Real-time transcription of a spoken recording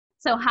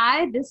So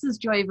hi, this is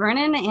Joy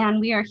Vernon, and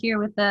we are here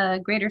with the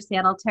Greater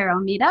Seattle Tarot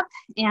Meetup.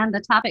 And the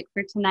topic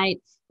for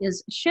tonight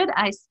is, should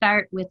I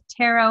start with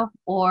tarot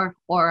or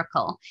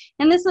oracle?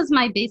 And this is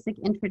my basic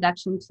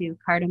introduction to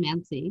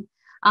cartomancy.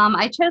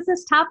 I chose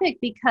this topic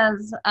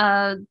because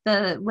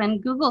when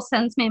Google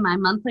sends me my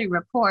monthly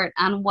report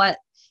on what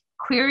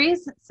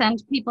queries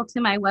send people to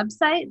my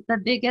website, the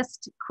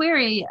biggest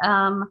query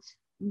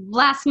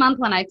last month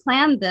when I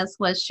planned this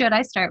was, should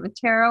I start with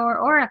tarot or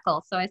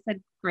oracle? So I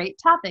said, great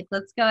topic.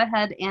 Let's go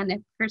ahead and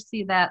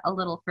pursue that a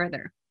little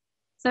further.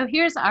 So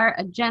here's our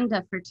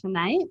agenda for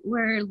tonight.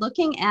 We're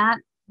looking at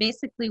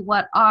basically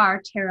what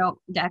are tarot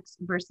decks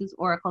versus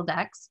oracle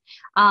decks.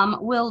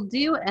 We'll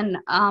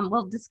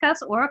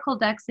discuss oracle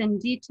decks in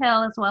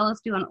detail, as well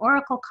as do an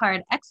oracle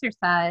card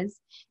exercise.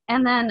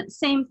 And then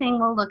same thing,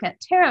 we'll look at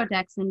tarot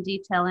decks in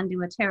detail and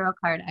do a tarot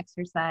card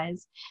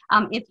exercise.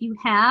 If you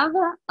have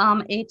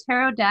a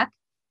tarot deck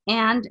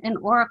and an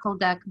oracle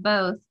deck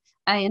both,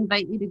 I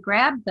invite you to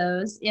grab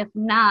those. If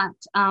not,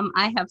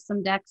 I have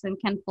some decks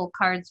and can pull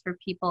cards for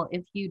people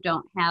if you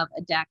don't have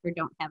a deck or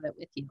don't have it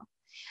with you.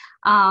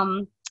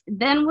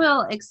 Then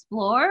we'll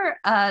explore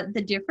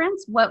the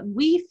difference, what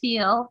we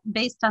feel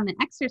based on the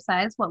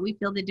exercise, what we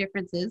feel the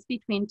difference is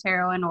between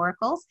tarot and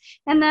oracles.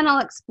 And then I'll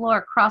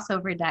explore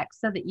crossover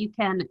decks so that you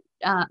can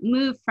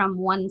move from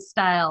one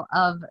style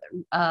of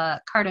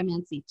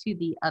cartomancy to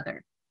the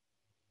other.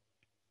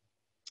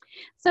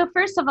 So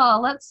first of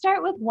all, let's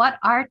start with what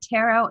are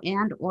tarot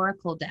and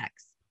oracle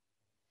decks.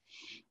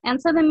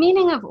 And so the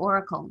meaning of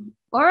oracle.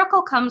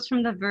 Oracle comes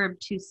from the verb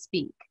to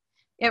speak.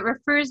 It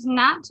refers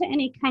not to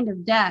any kind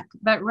of deck,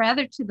 but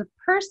rather to the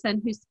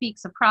person who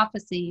speaks a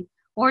prophecy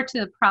or to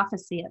the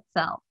prophecy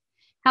itself.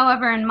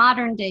 However, in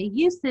modern day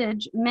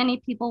usage,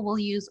 many people will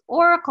use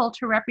oracle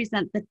to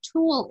represent the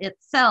tool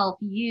itself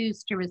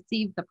used to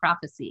receive the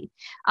prophecy.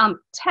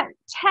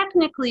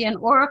 Technically, an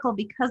oracle,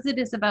 because it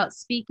is about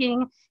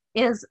speaking,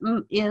 is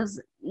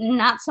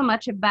not so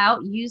much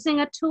about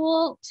using a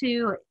tool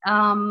to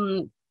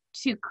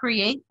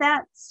create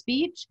that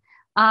speech,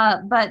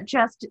 but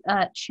just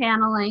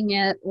channeling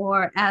it,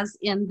 or as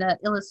in the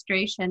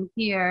illustration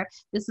here,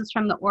 this is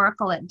from the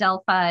Oracle at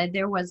Delphi.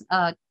 There was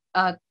a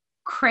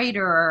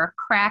crater or a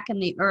crack in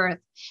the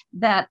earth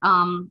that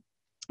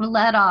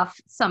let off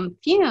some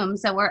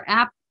fumes that were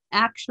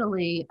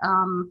actually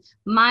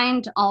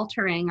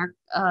mind-altering or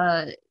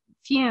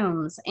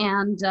fumes,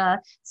 and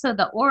so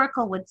the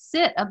oracle would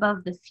sit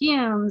above the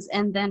fumes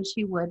and then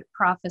she would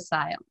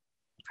prophesy.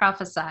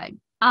 But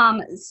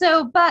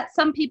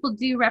some people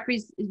do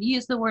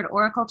use the word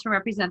oracle to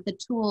represent the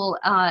tool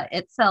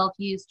itself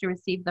used to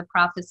receive the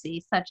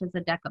prophecy, such as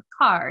a deck of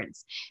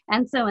cards.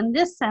 And so in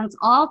this sense,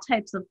 all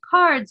types of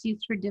cards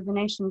used for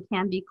divination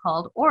can be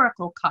called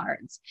oracle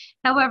cards.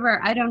 However,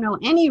 I don't know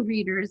any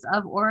readers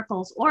of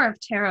oracles or of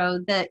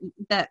tarot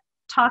that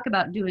talk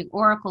about doing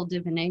oracle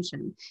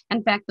divination.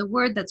 In fact, the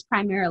word that's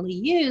primarily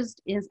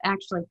used is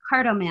actually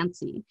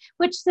cartomancy,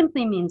 which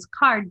simply means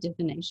card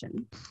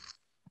divination.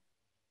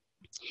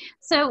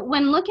 So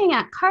when looking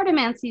at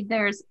cartomancy,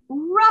 there's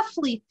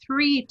roughly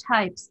 3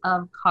 types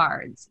of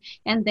cards,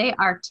 and they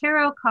are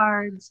tarot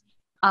cards,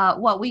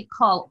 what we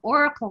call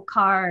oracle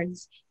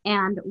cards,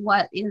 and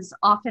what is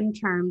often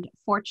termed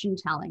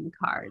fortune-telling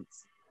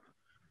cards.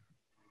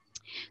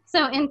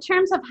 So in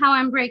terms of how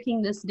I'm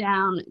breaking this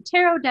down,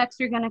 tarot decks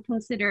are going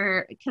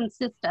to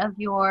consist of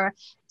your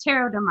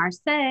Tarot de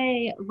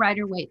Marseille,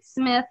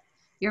 Rider-Waite-Smith,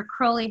 your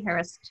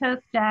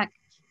Crowley-Harris-Toth deck,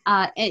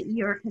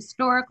 your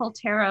historical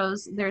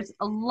tarots. There's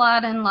a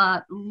lot of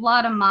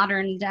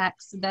modern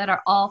decks that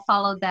are all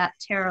follow that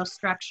tarot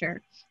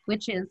structure,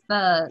 which is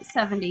the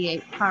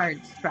 78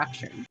 card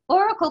structure.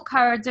 Oracle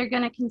cards are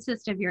going to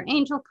consist of your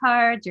angel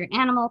cards, your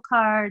animal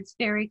cards,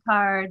 fairy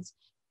cards,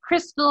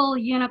 crystal,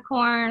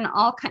 unicorn,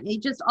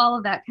 just all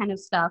of that kind of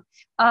stuff.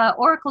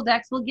 Oracle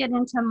decks, we'll get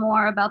into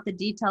more about the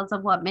details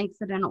of what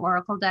makes it an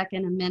oracle deck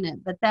in a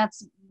minute, but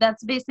that's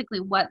basically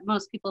what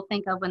most people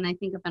think of when they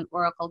think of an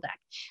oracle deck.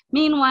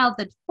 Meanwhile,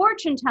 the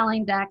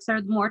fortune-telling decks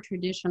are more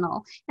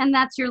traditional, and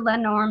that's your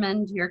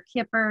Lenormand, your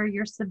Kipper,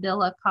 your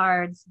Sibylla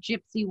cards,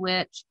 Gypsy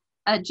Witch,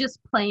 just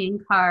playing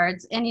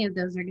cards. Any of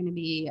those are going to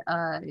be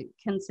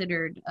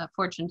considered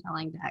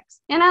fortune-telling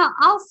decks. And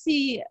I'll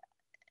see,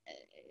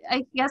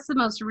 I guess the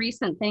most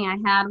recent thing I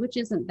had, which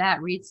isn't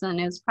that recent,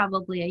 it was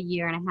probably a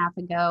year and a half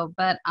ago,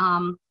 but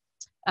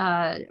or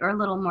a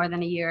little more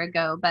than a year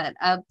ago, but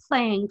a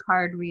playing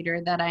card reader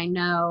that I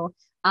know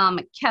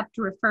kept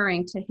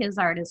referring to his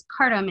art as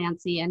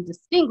cartomancy and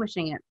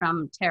distinguishing it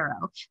from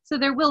tarot. So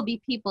there will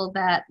be people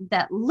that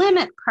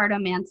limit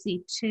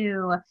cartomancy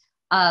to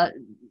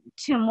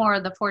more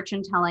of the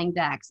fortune-telling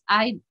decks.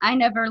 I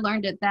never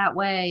learned it that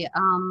way,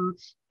 and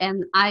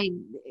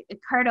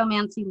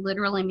cartomancy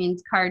literally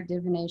means card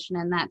divination,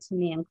 and that to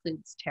me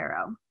includes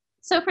tarot.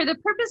 So for the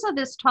purpose of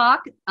this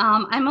talk,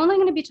 I'm only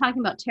going to be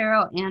talking about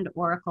tarot and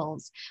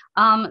oracles.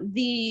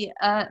 The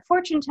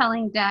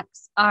fortune-telling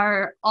decks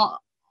are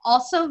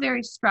also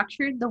very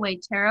structured the way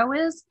tarot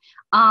is,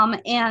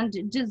 and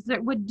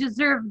would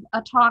deserve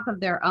a talk of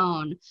their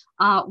own,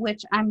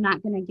 which I'm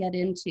not going to get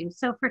into.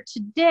 So for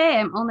today,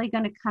 I'm only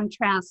going to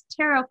contrast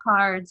tarot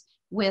cards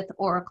with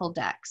oracle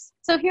decks.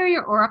 So here are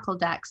your oracle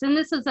decks, and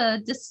this is a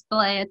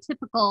display, a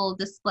typical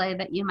display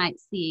that you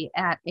might see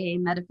at a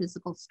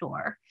metaphysical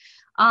store.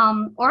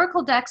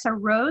 Oracle decks are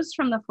rows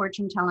from the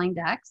fortune-telling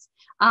decks.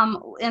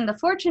 In the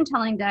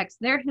fortune-telling decks,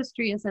 their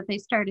history is that they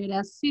started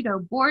as pseudo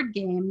board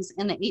games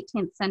in the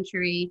 18th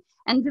century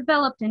and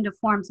developed into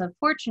forms of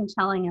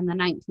fortune-telling in the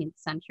 19th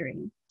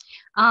century.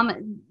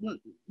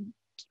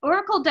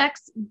 Oracle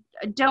decks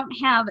don't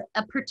have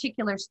a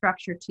particular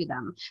structure to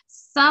them.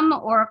 Some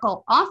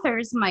oracle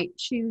authors might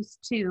choose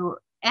to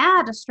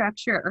add a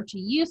structure or to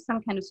use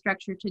some kind of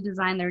structure to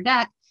design their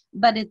deck,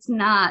 but it's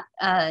not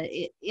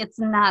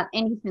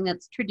anything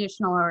that's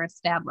traditional or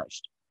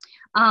established.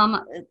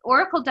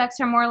 Oracle decks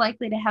are more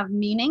likely to have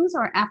meanings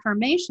or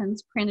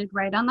affirmations printed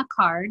right on the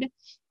card,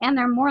 and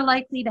they're more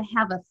likely to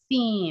have a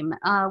theme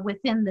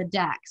within the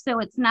deck. So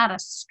it's not a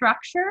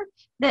structure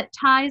that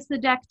ties the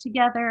deck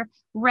together,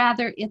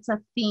 rather it's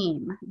a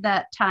theme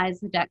that ties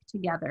the deck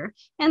together.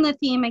 And the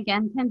theme,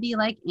 again, can be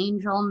like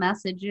angel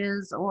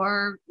messages,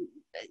 or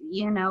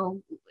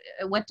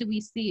what do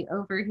we see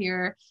over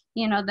here?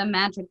 The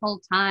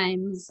magical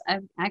times.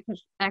 I could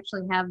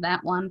actually have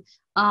that one.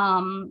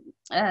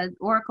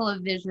 Oracle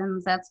of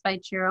Visions, that's by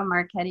Chiron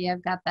Marchetti.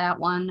 I've got that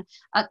one.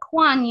 A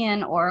Kuan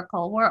Yin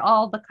Oracle, where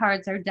all the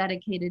cards are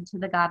dedicated to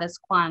the goddess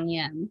Kuan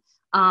Yin.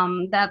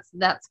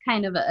 That's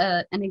kind of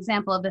an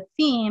example of a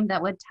theme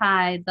that would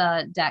tie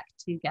the deck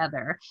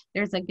together.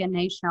 There's a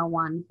Ganesha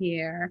one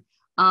here.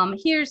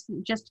 Here's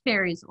just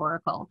fairies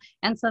oracle,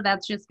 and so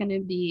that's just going to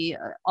be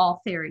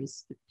all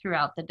fairies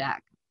throughout the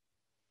deck.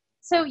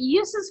 So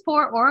uses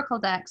for oracle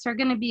decks are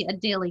going to be a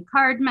daily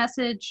card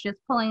message, just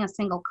pulling a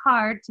single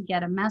card to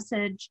get a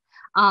message.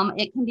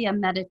 It can be a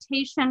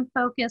meditation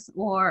focus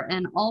or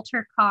an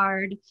altar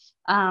card.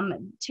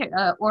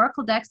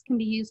 Oracle decks can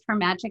be used for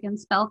magic and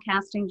spell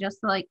casting,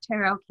 just like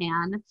tarot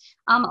can.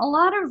 A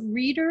lot of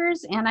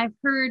readers, and I've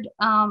heard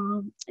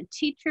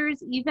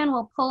teachers even,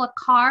 will pull a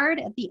card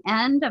at the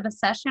end of a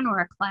session or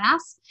a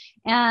class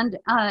and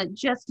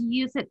just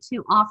use it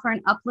to offer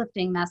an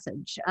uplifting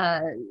message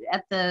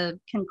at the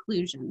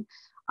conclusion.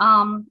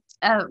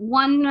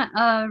 One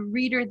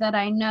reader that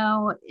I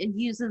know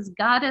uses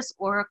goddess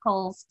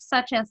oracles,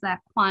 such as that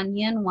Kuan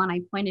Yin one I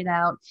pointed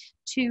out,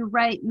 to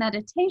write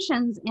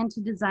meditations and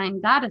to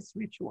design goddess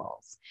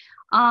rituals.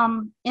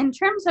 In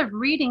terms of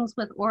readings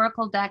with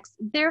oracle decks,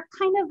 they're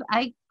kind of,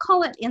 I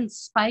call it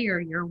inspire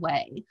your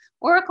way.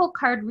 Oracle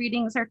card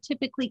readings are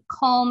typically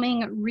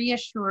calming,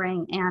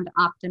 reassuring, and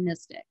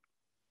optimistic.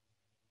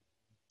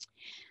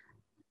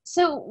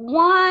 So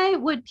why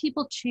would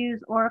people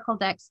choose oracle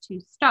decks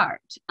to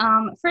start?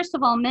 First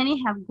of all,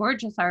 many have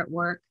gorgeous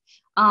artwork.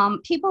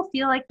 People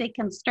feel like they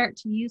can start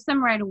to use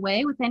them right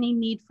away with any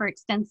need for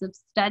extensive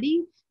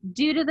study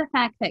due to the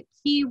fact that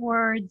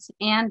keywords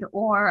and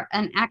or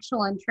an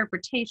actual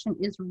interpretation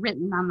is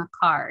written on the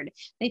card.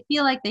 They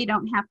feel like they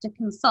don't have to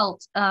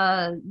consult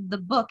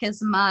the book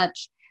as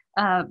much.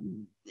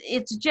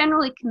 It's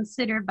generally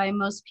considered by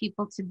most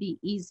people to be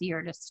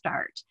easier to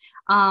start,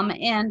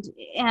 and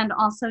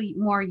also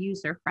more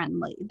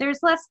user-friendly.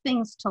 There's less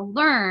things to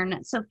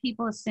learn, so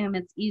people assume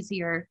it's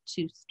easier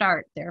to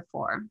start,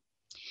 therefore.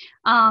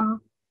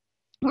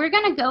 We're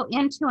going to go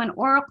into an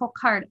oracle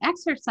card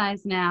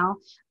exercise now,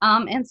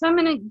 and so I'm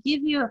going to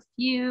give you a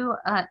few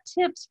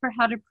tips for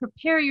how to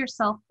prepare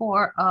yourself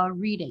for a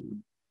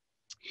reading.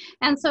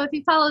 And so if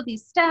you follow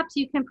these steps,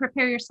 you can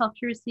prepare yourself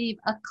to receive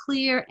a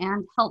clear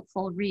and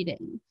helpful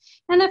reading.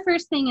 And the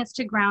first thing is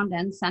to ground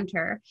and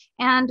center.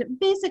 And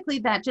basically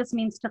that just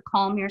means to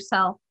calm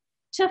yourself,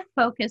 to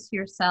focus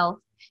yourself.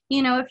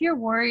 If you're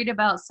worried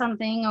about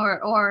something,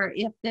 or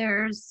if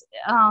there's,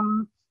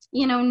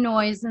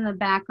 noise in the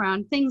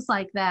background, things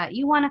like that,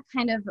 you want to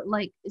kind of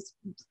like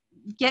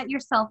get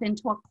yourself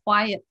into a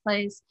quiet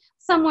place,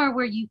 somewhere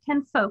where you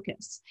can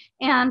focus.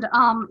 And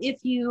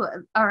if you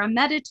are a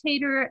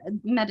meditator,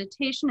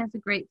 meditation is a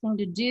great thing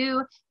to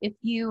do. If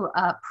you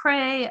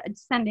pray,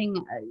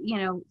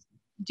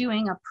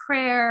 doing a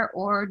prayer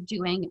or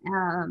doing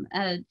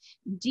a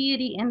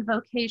deity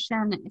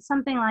invocation,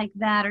 something like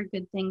that are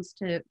good things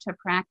to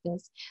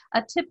practice.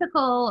 A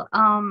typical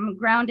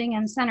grounding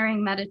and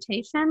centering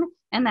meditation,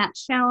 and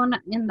that's shown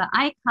in the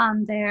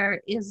icon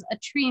there, is a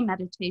tree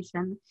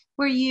meditation,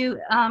 where you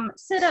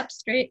sit up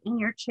straight in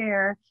your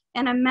chair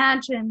and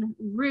imagine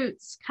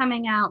roots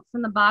coming out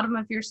from the bottom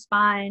of your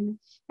spine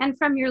and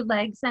from your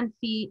legs and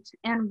feet,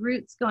 and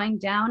roots going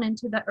down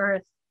into the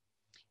earth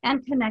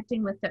and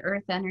connecting with the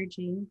earth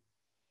energy.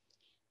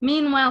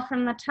 Meanwhile,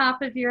 from the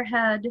top of your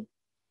head,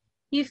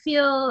 you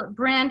feel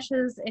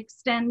branches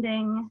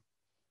extending.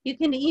 You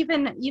can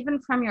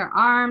even from your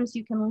arms,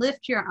 you can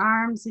lift your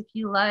arms if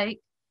you like,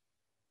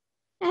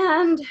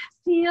 and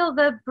feel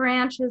the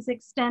branches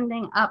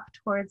extending up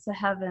towards the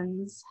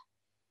heavens,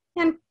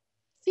 and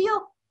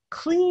feel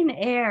clean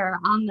air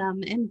on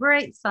them and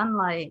bright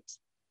sunlight.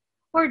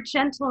 or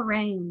gentle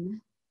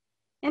rain.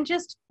 And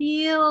just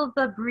feel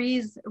the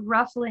breeze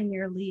ruffling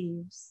your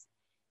leaves.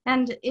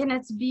 And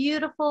it's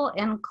beautiful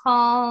and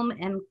calm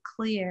and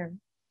clear.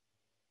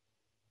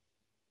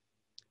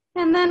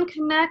 And then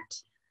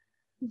connect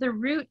the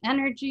root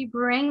energy,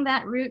 bring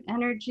that root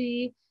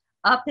energy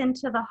up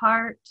into the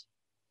heart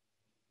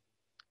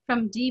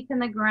from deep in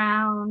the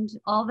ground,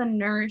 all the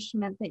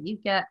nourishment that you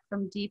get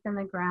from deep in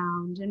the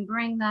ground, and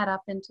bring that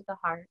up into the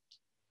heart.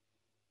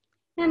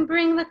 And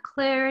bring the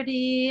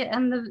clarity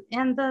and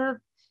the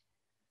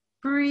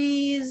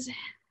breeze,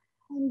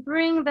 and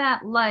bring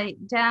that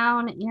light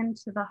down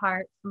into the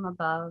heart from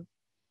above.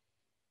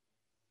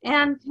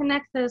 And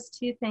connect those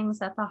two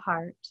things at the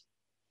heart.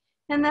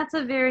 And that's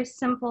a very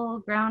simple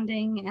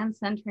grounding and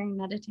centering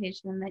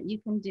meditation that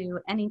you can do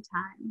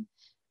anytime.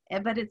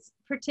 But it's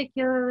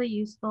particularly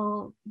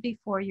useful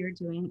before you're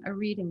doing a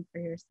reading for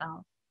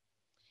yourself.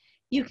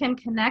 You can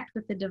connect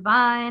with the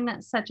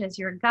divine, such as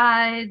your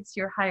guides,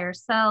 your higher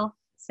self,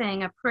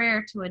 saying a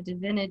prayer to a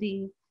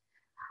divinity.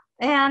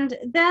 And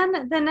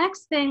then the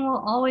next thing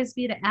will always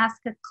be to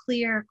ask a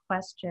clear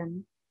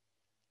question.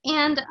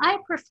 And I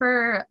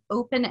prefer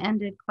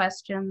open-ended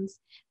questions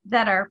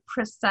that are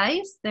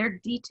precise, they're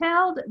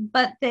detailed,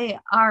 but they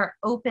are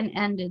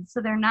open-ended, so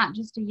they're not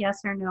just a yes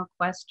or no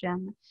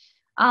question.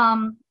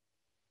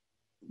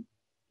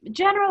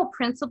 General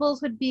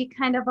principles would be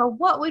kind of a,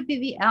 what would be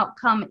the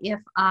outcome if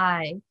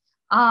I,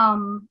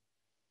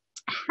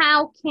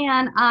 how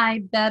can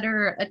I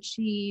better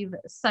achieve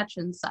such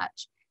and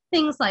such,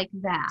 things like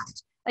that.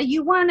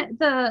 You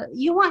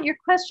want your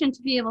question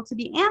to be able to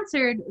be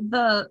answered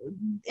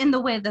in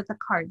the way that the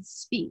cards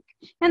speak,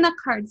 and the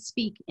cards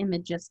speak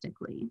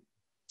imagistically.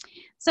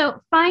 So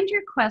find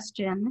your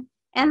question,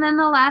 and then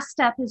the last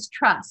step is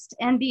trust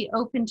and be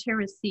open to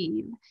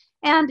receive.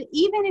 And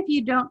even if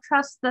you don't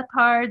trust the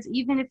cards,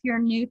 even if you're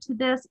new to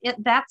this,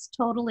 that's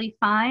totally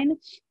fine.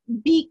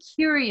 Be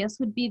curious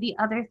would be the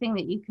other thing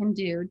that you can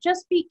do.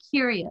 Just be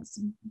curious.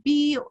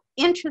 Be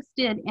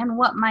interested in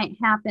what might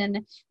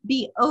happen.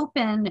 Be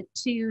open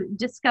to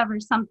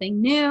discover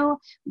something new.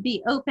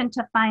 Be open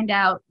to find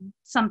out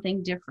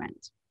something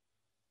different.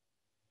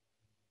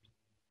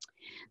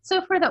 So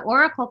for the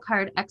oracle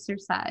card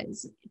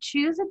exercise,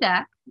 choose a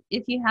deck.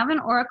 If you have an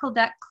oracle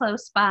deck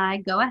close by,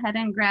 go ahead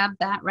and grab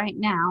that right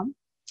now.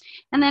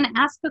 And then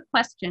ask a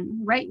question.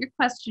 Write your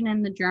question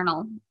in the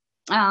journal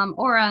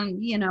or on,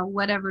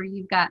 whatever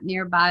you've got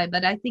nearby.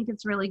 But I think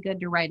it's really good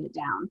to write it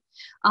down.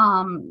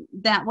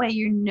 That way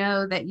you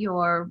know that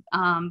you're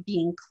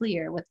being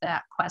clear with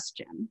that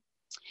question.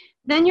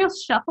 Then you'll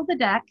shuffle the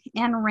deck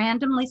and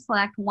randomly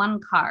select one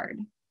card.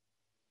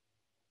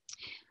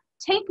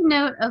 Take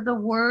note of the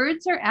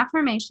words or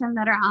affirmation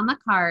that are on the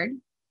card,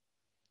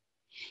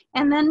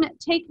 and then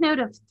take note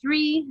of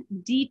 3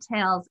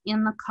 details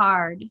in the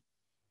card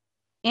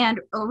and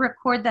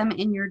record them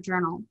in your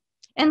journal.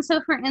 And so,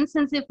 for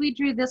instance, if we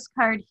drew this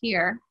card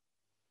here,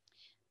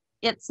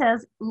 it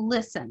says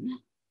listen,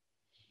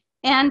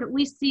 and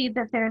we see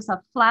that there's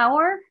a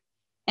flower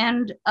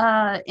and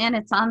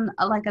it's on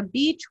like a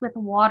beach with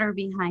water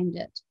behind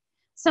it.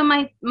 So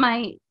my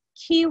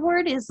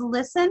keyword is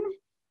listen.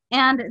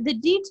 And the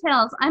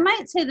details, I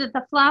might say that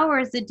the flower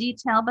is a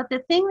detail, but the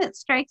thing that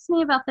strikes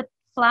me about the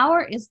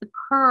flower is the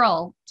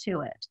curl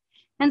to it.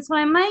 And so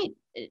I might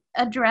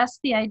address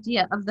the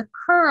idea of the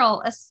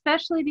curl,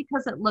 especially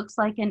because it looks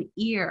like an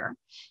ear.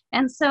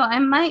 And so I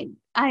might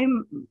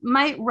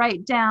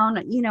write down,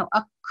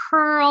 a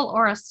curl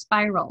or a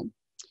spiral.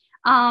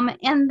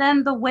 And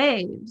then the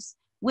waves,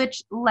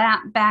 which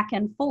lap back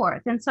and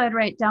forth. And so I'd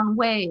write down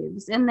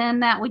waves, and then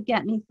that would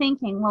get me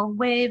thinking, well,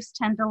 waves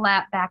tend to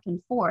lap back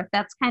and forth.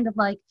 That's kind of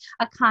like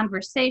a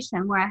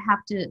conversation where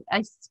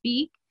I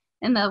speak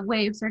and the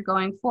waves are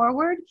going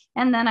forward,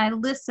 and then I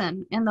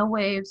listen and the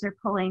waves are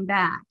pulling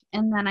back,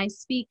 and then I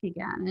speak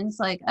again. And it's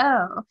like,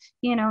 oh,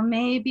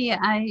 maybe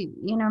I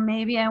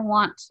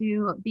want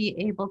to be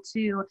able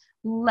to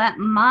let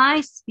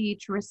my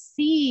speech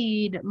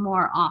recede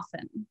more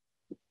often.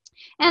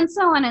 And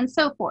so on and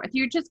so forth.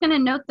 You're just going to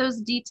note those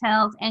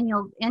details, and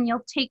you'll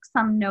take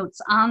some notes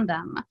on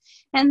them,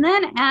 and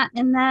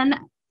then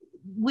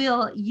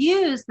we'll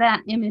use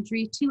that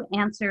imagery to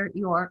answer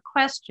your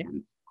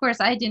question. Of course,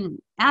 I didn't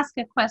ask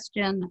a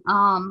question,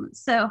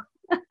 so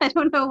I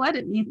don't know what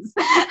it means.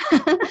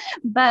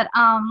 but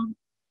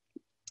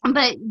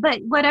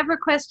whatever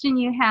question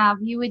you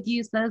have, you would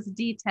use those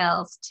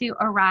details to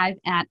arrive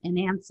at an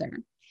answer.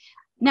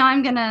 Now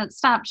I'm going to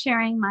stop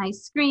sharing my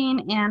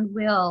screen, and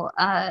we'll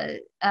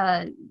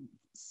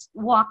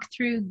walk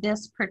through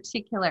this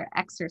particular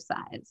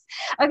exercise.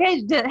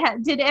 Okay,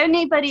 did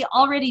anybody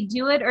already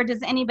do it, or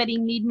does anybody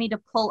need me to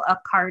pull a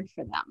card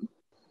for them?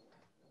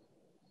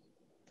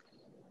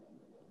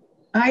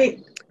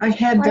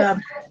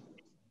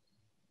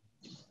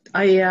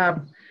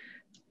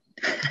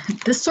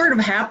 This sort of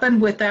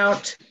happened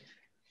without,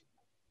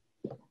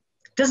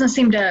 doesn't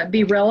seem to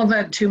be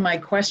relevant to my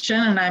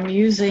question, and I'm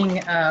using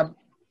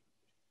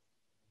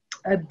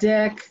a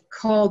deck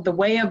called The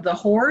Way of the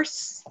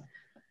Horse.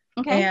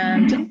 Okay.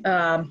 And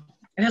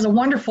it has a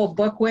wonderful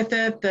book with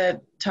it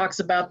that talks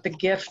about the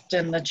gift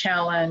and the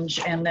challenge,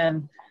 and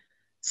then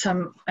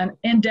an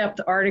in-depth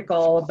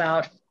article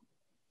about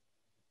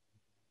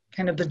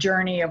kind of the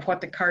journey of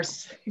what the card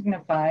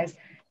signifies.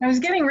 I was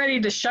getting ready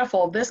to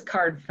shuffle. This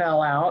card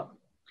fell out.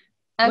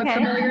 Okay. Look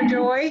familiar,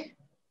 Joy?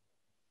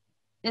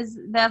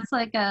 That's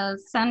like a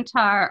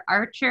centaur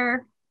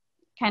archer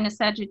kind of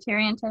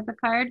Sagittarian type of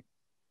card?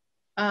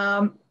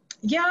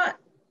 Yeah,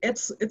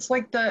 it's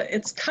like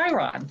it's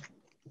Chiron.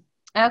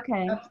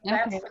 Okay.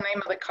 That's the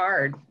name of the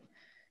card.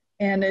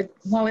 And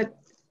while it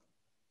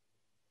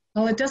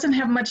doesn't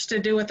have much to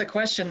do with the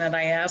question that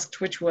I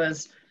asked, which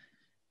was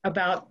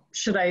about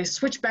should I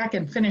switch back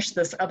and finish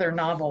this other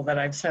novel that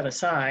I've set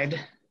aside.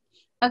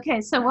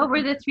 Okay, so what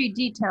were the 3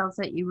 details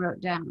that you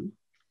wrote down?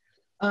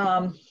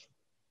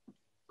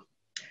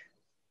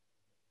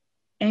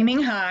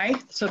 Aiming high.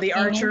 So the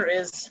archer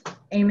is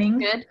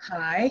aiming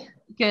high.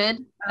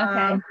 Good.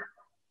 Okay.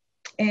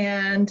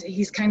 And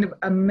he's kind of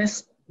a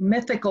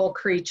mythical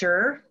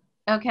creature.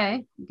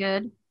 Okay,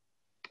 good.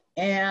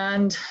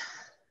 And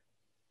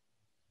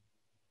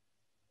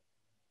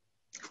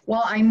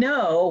well,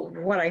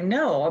 what I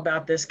know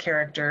about this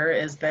character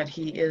is that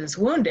he is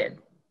wounded.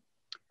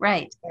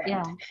 Right, and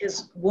yeah.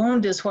 His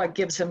wound is what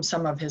gives him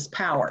some of his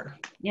power.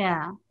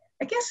 Yeah.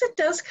 I guess it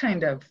does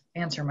kind of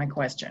answer my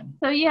question.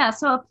 So yeah,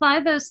 so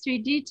apply those 3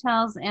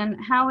 details, and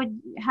how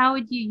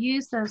would you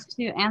use those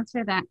to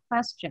answer that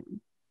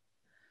question?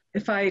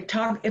 If I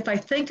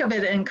think of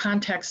it in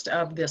context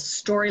of the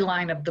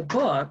storyline of the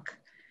book,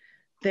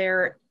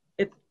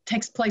 it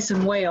takes place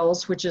in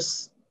Wales, which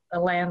is a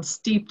land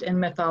steeped in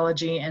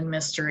mythology and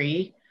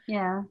mystery.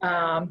 Yeah.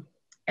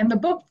 And the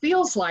book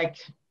feels like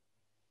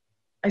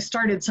I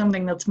started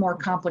something that's more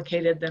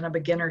complicated than a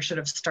beginner should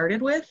have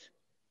started with.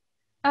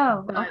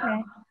 Oh,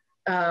 okay.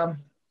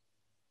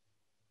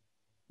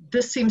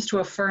 This seems to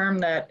affirm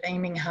that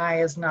aiming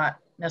high is not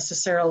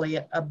necessarily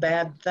a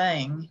bad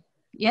thing.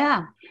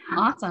 Yeah,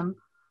 awesome.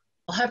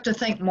 I'll have to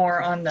think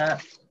more on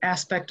the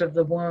aspect of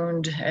the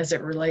wound as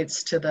it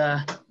relates to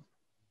the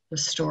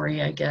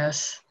story, I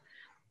guess.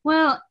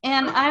 Well,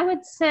 and I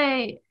would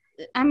say,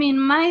 I mean,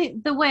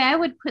 the way I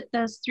would put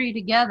those 3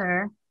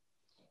 together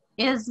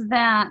is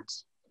that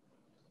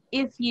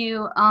if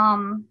you,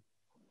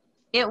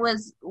 it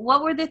was,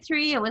 what were the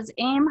 3? It was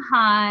aim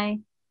high.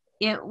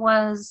 It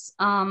was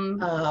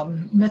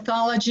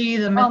mythology,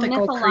 the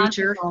mythical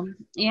creature.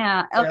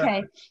 Yeah.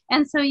 Okay.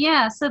 And so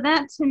so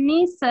that to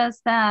me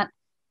says that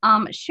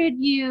should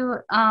you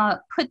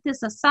put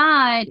this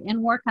aside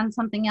and work on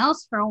something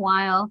else for a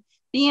while?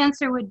 The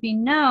answer would be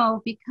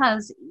no,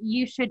 because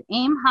you should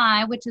aim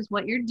high, which is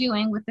what you're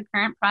doing with the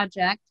current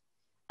project.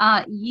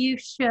 You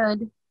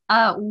should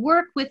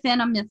work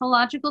within a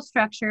mythological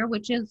structure,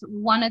 which is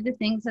one of the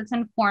things that's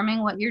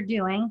informing what you're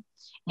doing.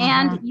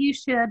 And you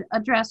should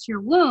address your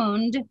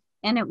wound,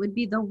 and it would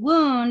be the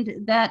wound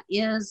that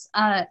is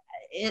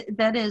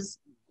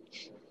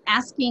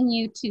asking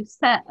you to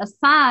set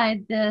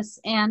aside this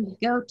and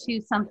go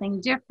to something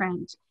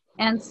different.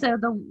 And so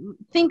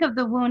think of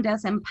the wound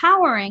as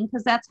empowering,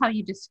 because that's how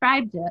you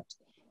described it.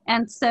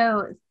 And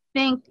so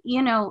think,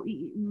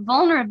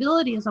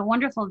 vulnerability is a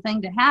wonderful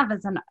thing to have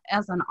as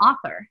an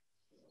author.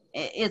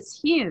 It's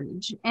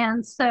huge.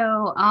 And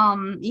so,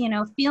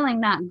 feeling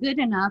not good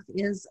enough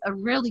is a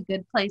really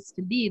good place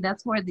to be.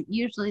 That's where it's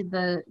usually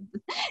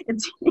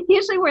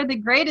where the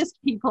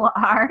greatest people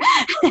are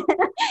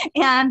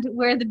and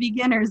where the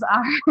beginners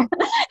are.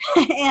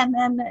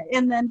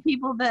 and then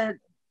people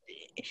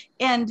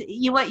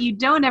what you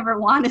don't ever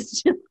want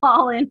is to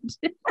fall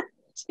into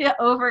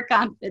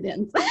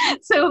overconfidence.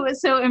 So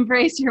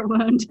embrace your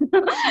wound.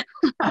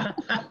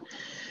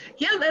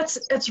 Yeah,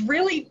 it's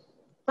really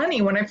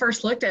funny. When I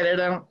first looked at it,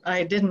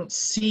 I didn't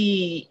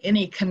see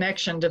any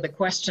connection to the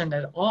question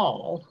at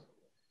all,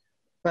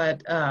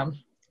 but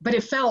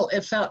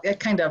it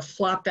kind of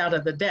flopped out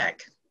of the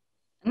deck.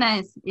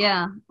 Nice.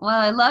 Yeah. Well,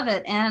 I love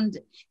it. And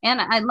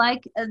I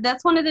like,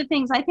 that's one of the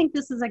things. I think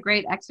this is a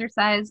great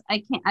exercise.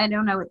 I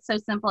don't know. It's so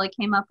simple. I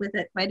came up with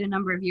it quite a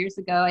number of years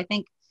ago. I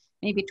think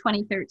maybe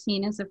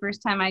 2013 is the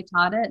first time I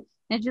taught it.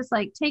 It's just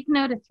like, take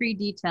note of 3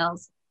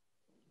 details.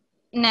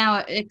 Now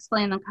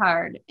explain the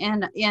card.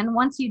 And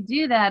once you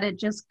do that, it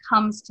just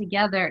comes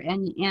together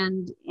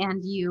and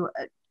you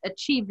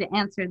achieve the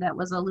answer that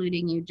was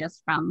eluding you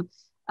just from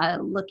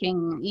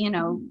looking,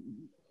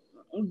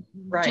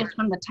 right, just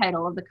from the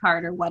title of the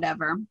card or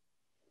whatever.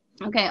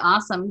 Okay,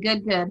 awesome.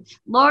 Good.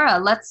 Laura,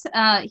 let's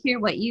hear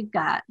what you've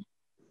got.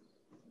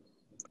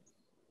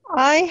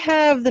 I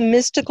have the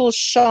Mystical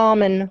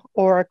Shaman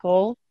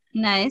Oracle.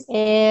 Nice.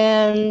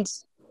 And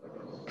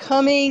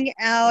coming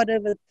out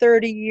of a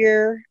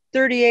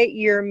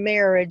 38-year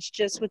marriage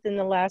just within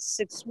the last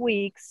 6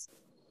 weeks,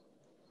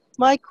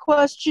 my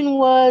question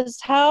was,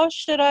 how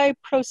should I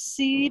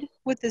proceed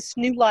with this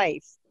new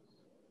life?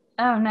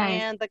 Oh,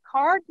 nice. And the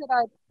card that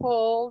I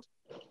pulled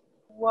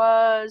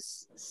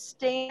was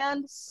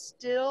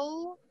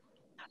Standstill.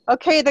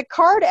 Okay, the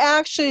card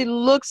actually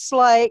looks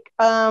like,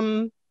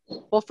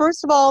 well,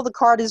 first of all, the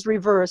card is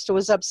reversed. It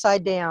was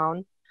upside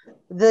down.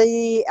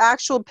 The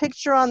actual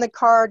picture on the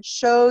card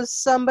shows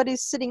somebody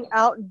sitting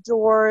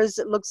outdoors.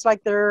 It looks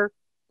like they're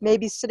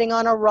maybe sitting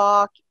on a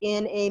rock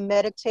in a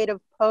meditative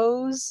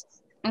pose.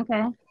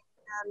 Okay.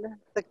 And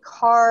the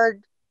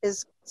card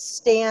is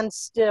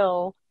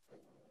Standstill.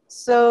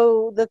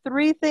 So the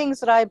three things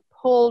that I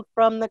pulled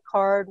from the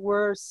card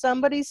were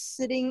somebody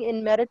sitting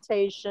in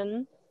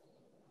meditation,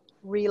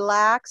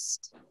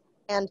 relaxed,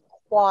 and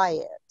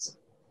quiet.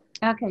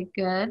 Okay,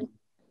 good.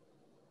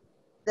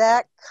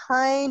 That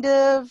kind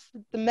of,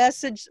 the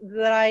message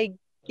that I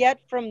get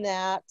from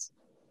that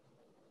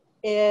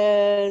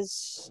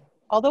is,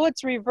 although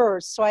it's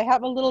reversed, so I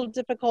have a little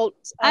difficult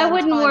I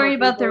wouldn't time worry with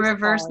about the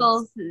reverse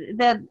reversals. cards.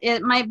 That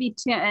it might be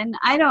too, and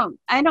I don't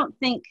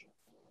think,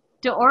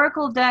 do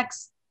oracle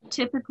decks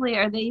typically,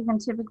 are they even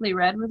typically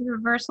read with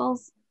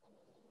reversals?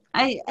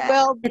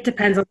 Well, It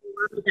depends on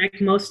the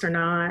deck, most or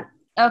not.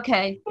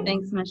 Okay,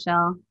 thanks,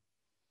 Michelle.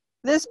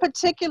 this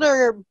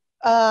particular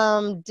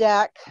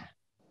deck,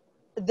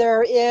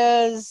 there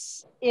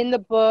is, in the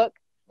book,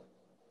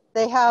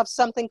 they have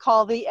something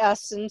called the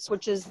essence,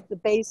 which is the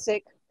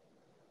basic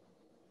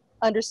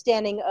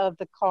understanding of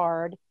the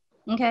card.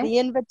 Okay. The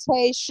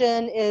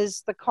invitation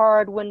is the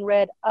card when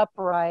read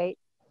upright.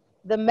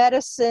 The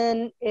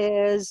medicine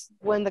is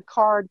when the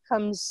card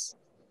comes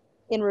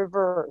in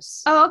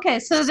reverse. Oh, okay.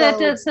 So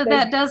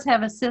that does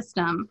have a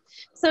system.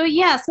 So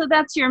yeah, so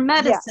that's your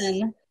medicine.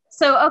 Yes.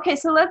 So okay,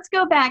 so let's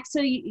go back.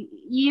 So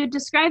you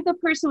described the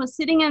person was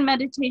sitting in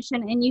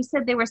meditation, and you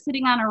said they were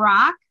sitting on a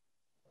rock.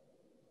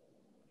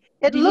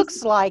 It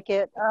looks like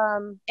it.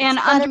 And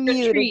under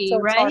a tree, so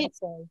right?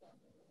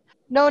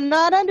 No,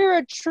 not under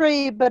a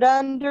tree, but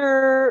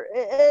under.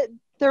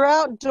 They're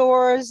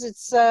outdoors.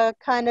 It's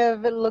kind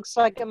of. It looks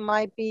like it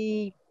might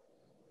be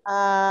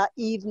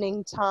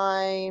evening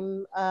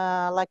time,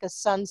 like a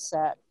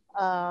sunset.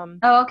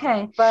 Oh,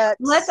 okay. But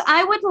what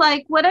I would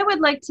like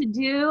to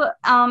do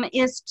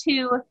is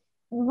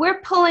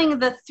we're pulling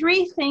the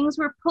three things.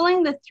 We're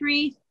pulling the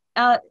three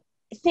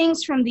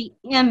things from the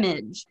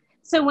image.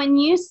 So when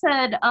you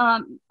said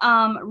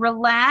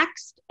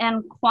relaxed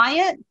and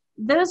quiet,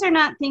 those are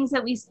not things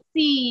that we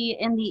see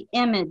in the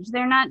image.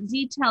 They're not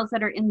details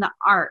that are in the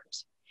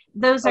art.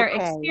 Those are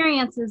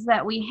experiences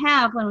that we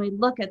have when we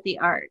look at the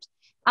art.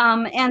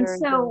 And Very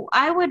so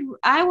good.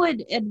 I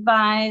would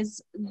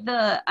advise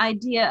the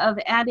idea of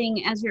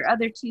adding as your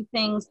other two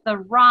things, the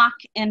rock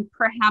and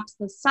perhaps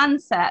the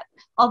sunset,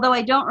 although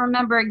I don't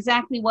remember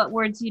exactly what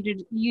words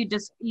you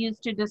just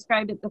used to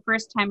describe it the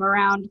first time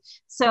around.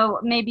 So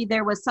maybe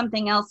there was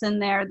something else in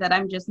there that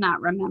I'm just not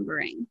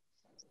remembering.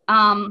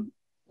 So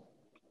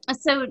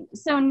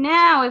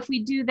now if we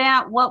do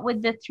that, what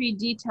would the three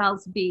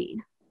details be?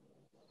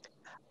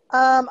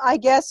 I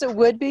guess it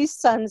would be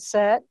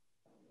sunset.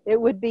 It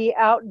would be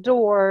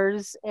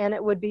outdoors, and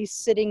it would be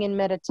sitting in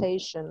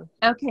meditation.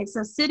 Okay,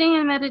 so sitting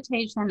in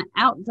meditation,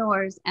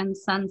 outdoors, and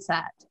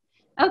sunset.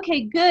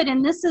 Okay, good.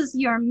 And this is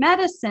your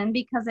medicine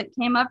because it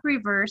came up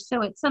reverse.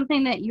 So it's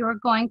something that you're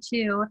going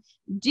to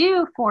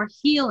do for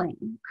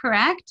healing,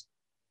 correct?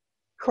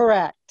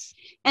 Correct.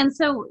 And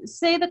so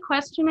say the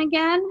question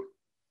again.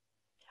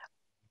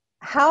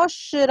 How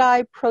should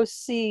I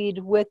proceed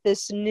with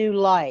this new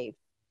life?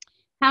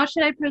 How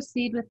should I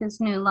proceed with this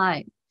new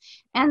life?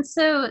 And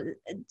so,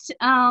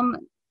 I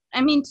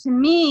mean, to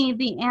me,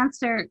 the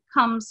answer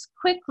comes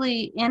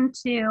quickly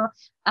into,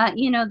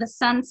 the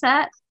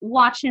sunset,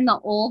 watching the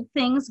old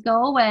things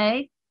go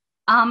away.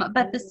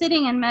 But the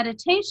sitting in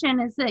meditation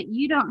is that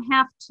you don't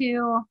have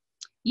to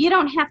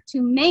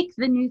make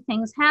the new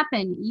things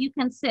happen. You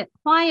can sit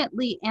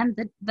quietly and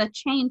the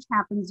change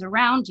happens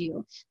around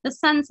you. The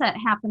sunset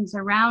happens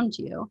around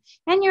you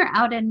and you're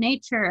out in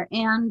nature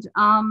and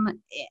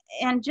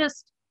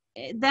just,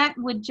 that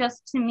would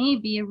just to me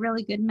be a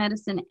really good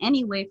medicine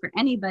anyway for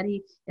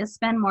anybody, is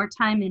spend more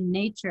time in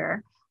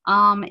nature.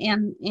 So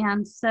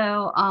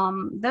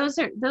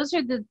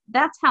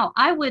that's how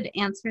I would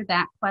answer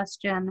that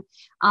question,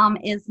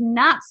 is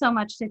not so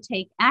much to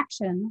take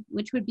action,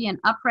 which would be an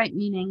upright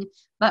meaning,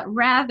 but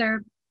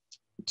rather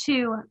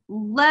to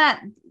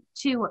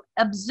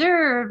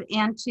observe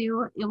and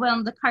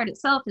the card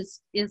itself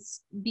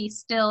is be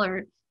still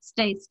or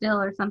stay still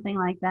or something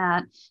like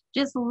that.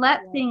 Just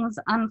let things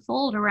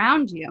unfold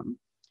around you.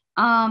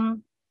 How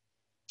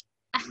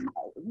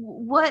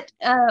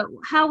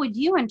would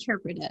you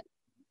interpret it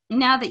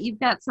now that you've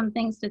got some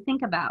things to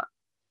think about?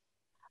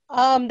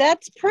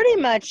 That's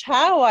pretty much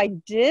how I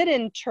did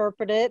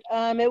interpret it.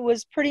 It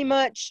was pretty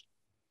much,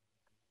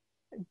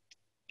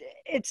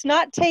 it's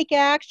not take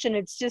action,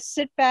 it's just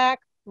sit back,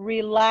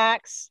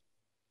 relax,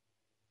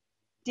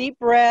 deep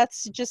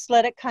breaths, just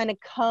let it kind of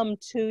come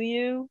to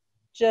you.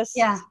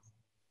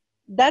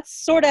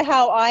 That's sort of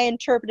how I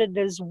interpreted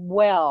it as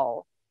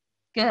well.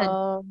 Good.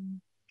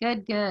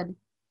 Good.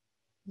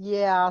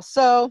 Yeah.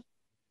 So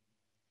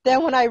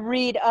then when I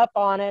read up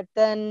on it,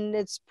 then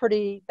that's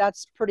pretty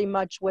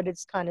much what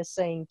it's kind of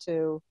saying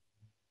too.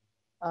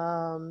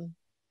 But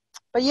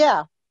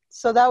yeah,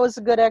 so that was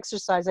a good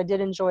exercise. I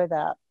did enjoy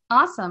that.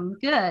 Awesome,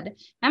 good.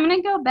 I'm going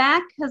to go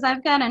back because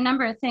I've got a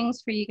number of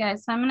things for you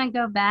guys. So I'm going to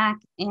go back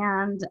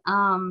and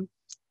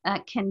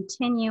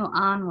continue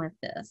on with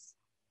this.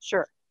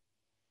 Sure.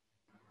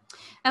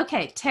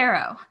 Okay,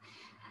 tarot.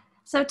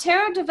 So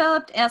tarot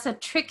developed as a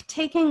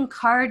trick-taking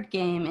card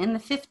game in the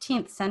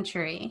 15th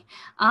century.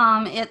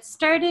 It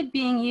started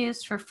being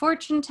used for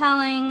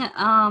fortune-telling,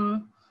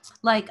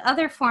 like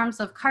other forms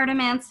of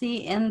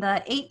cartomancy in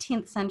the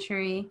 18th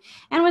century,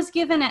 and was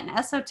given an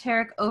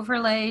esoteric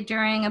overlay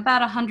during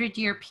about a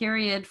 100-year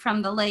period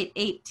from the late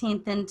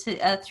 18th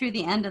into through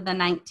the end of the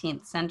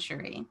 19th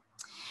century.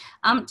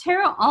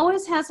 Tarot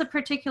always has a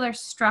particular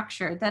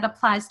structure that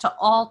applies to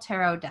all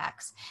tarot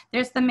decks.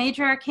 There's the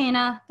major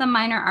arcana, the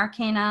minor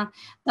arcana.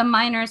 The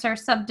minors are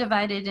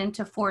subdivided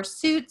into 4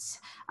 suits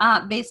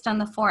based on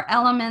the 4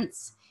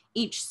 elements.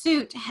 Each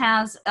suit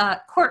has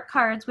court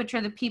cards, which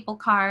are the people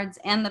cards,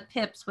 and the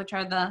pips, which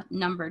are the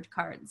numbered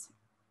cards.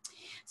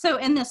 So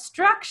in this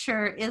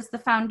structure is the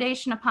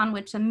foundation upon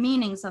which the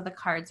meanings of the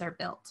cards are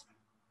built.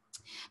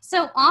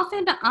 So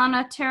often on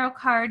a tarot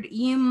card,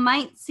 you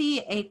might see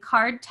a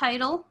card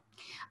title.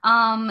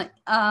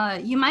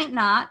 You might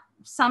not.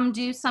 Some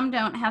do, some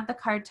don't have the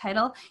card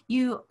title.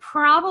 You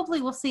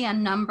probably will see a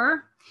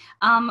number,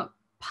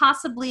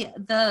 possibly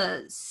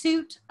the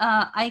suit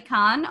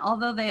icon,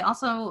 although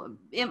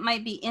it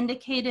might be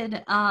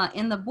indicated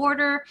in the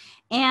border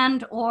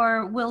and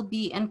or will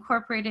be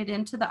incorporated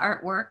into the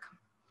artwork.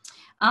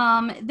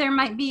 There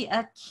might be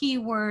a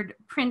keyword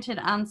printed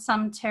on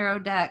some tarot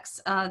decks.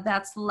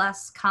 That's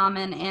less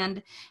common.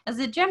 And as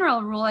a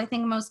general rule, I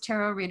think most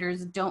tarot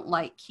readers don't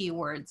like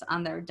keywords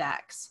on their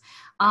decks.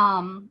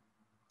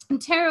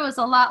 And tarot is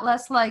a lot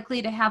less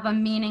likely to have a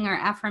meaning or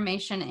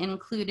affirmation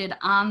included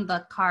on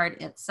the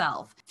card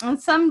itself. And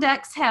some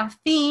decks have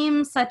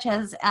themes such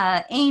as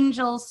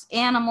angels,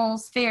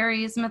 animals,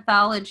 fairies,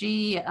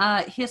 mythology,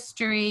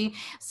 history.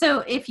 So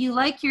if you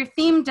like your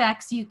theme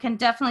decks, you can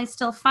definitely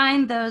still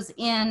find those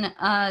in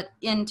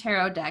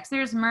tarot decks.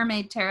 There's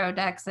mermaid tarot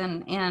decks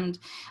and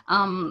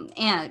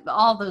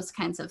all those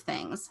kinds of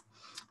things.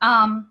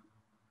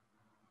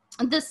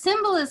 The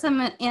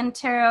symbolism in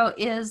tarot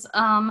is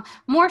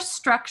more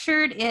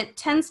structured. It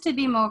tends to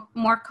be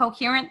more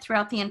coherent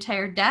throughout the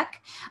entire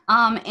deck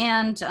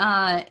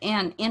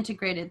and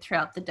integrated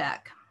throughout the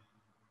deck.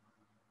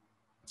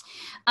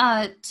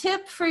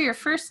 Tip for your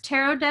first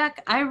tarot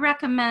deck, I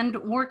recommend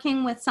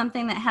working with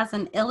something that has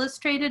an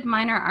illustrated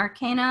minor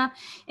arcana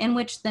in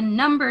which the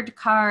numbered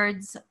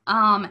cards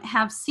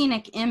have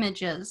scenic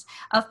images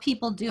of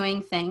people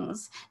doing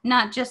things,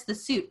 not just the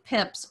suit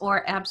pips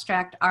or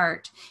abstract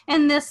art.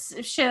 And this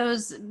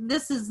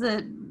is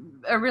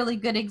a really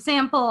good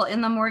example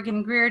in the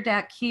Morgan Greer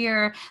deck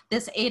here,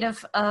 this 8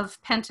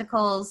 of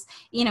Pentacles.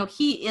 You know,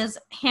 he is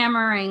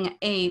hammering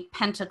a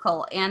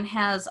pentacle and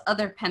has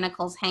other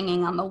pentacles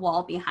hanging on the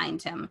wall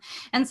behind him.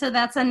 And so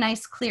that's a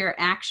nice clear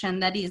action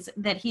that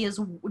he is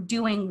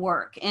doing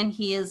work, and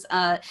he is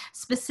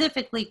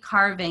specifically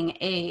carving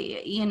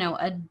a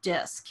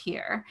disc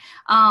here.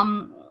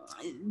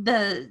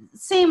 The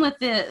same with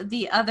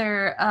the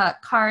other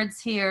cards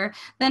here.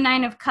 The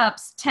 9 of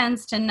Cups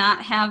tends to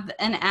not have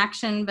an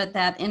action, but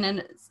that in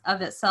and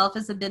of itself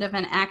is a bit of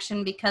an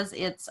action because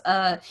it's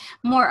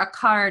more a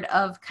card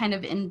of kind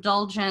of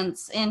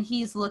indulgence, and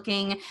he's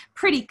looking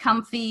pretty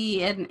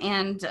comfy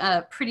and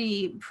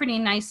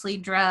pretty nicely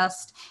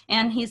dressed,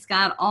 and he's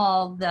got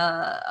all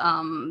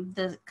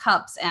the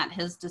cups at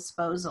his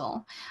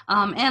disposal,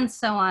 and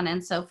so on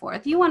and so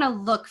forth. You want to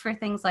look for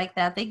things like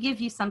that. They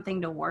give you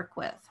something to work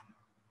with.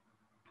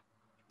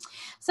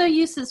 So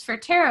uses for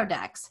tarot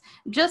decks.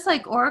 Just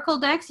like oracle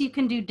decks, you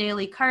can do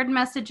daily card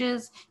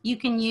messages. You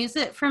can use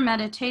it for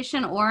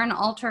meditation or an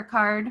altar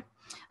card.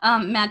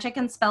 Magic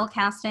and spell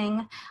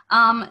casting.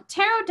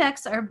 Tarot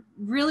decks are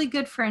really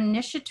good for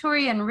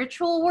initiatory and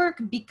ritual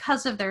work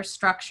because of their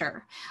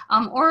structure.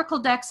 Oracle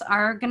decks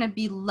are going to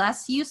be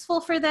less useful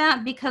for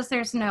that because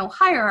there's no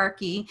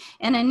hierarchy,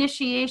 and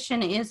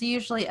initiation is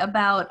usually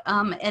about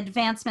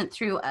advancement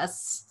through a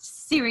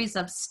series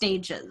of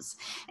stages.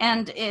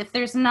 And if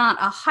there's not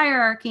a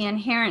hierarchy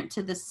inherent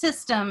to the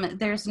system,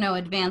 there's no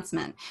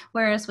advancement.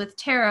 Whereas with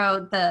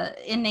tarot, the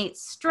innate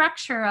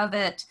structure of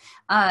it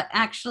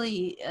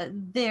actually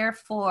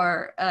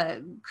therefore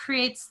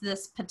creates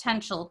this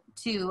potential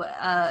to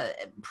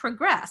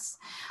progress.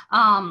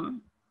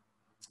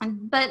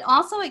 But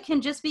also it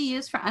can just be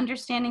used for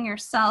understanding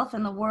yourself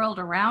and the world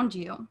around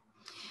you.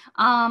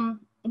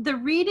 The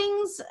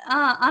readings,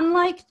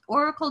 unlike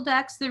oracle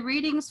decks, the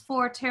readings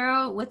for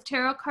tarot with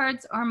tarot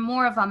cards are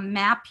more of a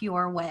map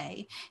your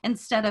way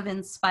instead of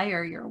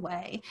inspire your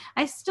way.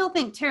 I still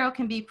think tarot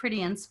can be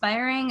pretty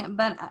inspiring,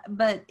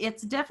 but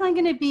it's definitely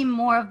going to be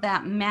more of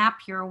that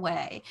map your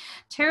way.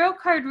 Tarot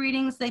card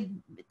readings, they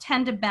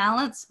tend to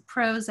balance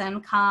pros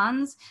and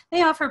cons.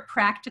 They offer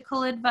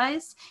practical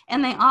advice,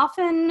 and they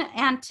often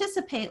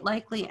anticipate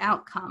likely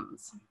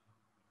outcomes.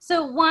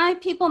 So why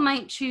people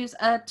might choose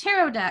a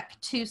tarot deck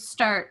to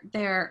start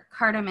their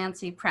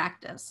cartomancy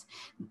practice.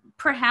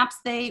 Perhaps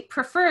they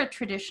prefer a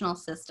traditional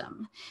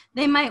system.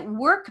 They might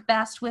work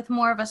best with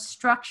more of a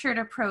structured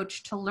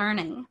approach to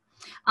learning.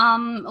 A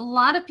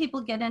lot of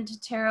people get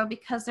into tarot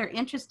because they're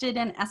interested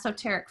in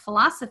esoteric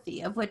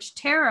philosophy, of which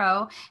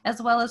tarot,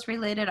 as well as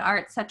related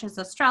arts such as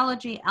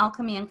astrology,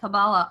 alchemy, and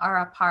Kabbalah, are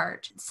a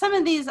part. Some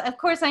of these, of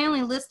course, I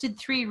only listed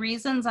 3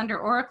 reasons under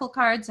oracle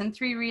cards and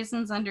 3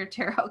 reasons under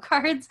tarot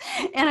cards.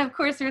 And of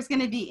course, there's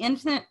going to be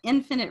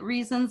infinite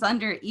reasons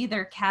under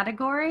either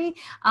category.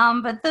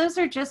 But those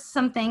are just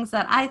some things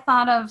that I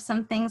thought of,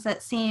 some things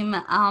that seem,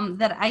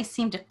 that I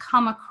seem to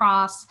come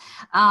across,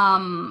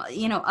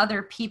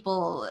 other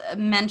people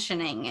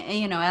mentioning,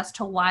 as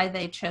to why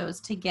they chose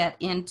to get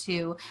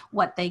into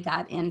what they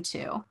got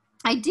into.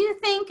 I do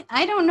think,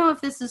 I don't know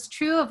if this is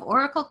true of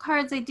oracle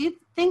cards, I do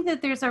think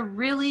that there's a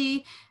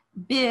really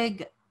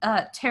big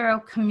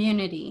tarot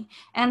community.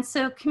 And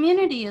so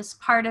community is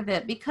part of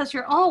it because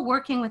you're all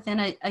working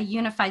within a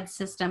unified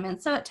system.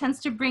 And so it tends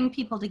to bring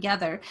people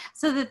together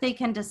so that they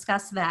can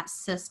discuss that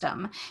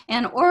system.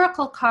 And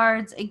oracle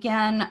cards,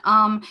 again,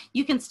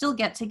 you can still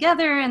get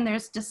together and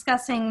there's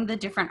discussing the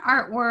different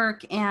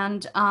artwork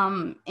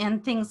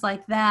and things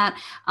like that.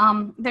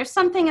 There's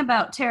something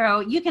about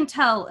tarot, you can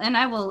tell, and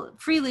I will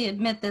freely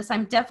admit this,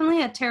 I'm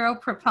definitely a tarot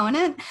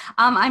proponent.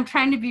 I'm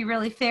trying to be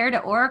really fair to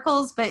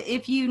oracles, but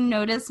if you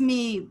notice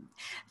me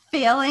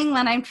failing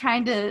when I'm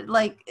trying to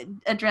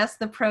address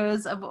the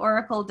pros of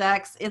oracle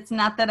decks, it's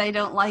not that I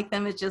don't like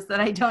them, it's just that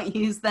I don't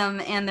use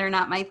them and they're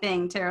not my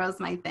thing. Tarot's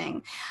my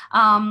thing.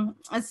 But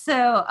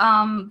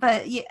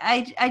yeah,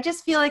 I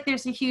just feel like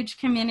there's a huge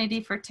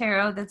community for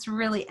tarot that's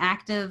really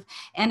active,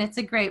 and it's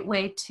a great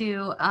way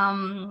to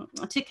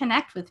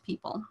connect with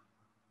people.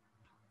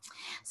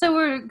 So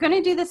we're going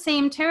to do the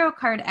same tarot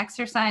card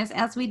exercise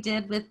as we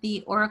did with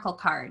the oracle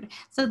card.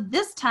 So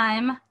this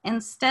time,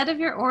 instead of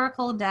your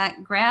oracle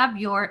deck, grab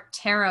your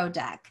tarot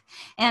deck.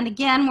 And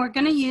again, we're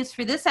going to use,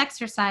 for this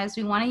exercise,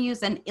 we want to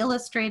use an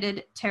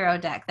illustrated tarot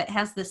deck that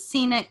has the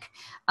scenic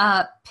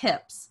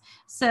pips.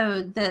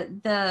 So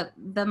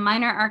the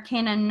minor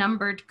arcana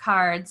numbered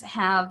cards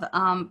have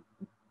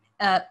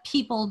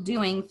people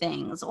doing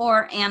things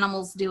or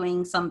animals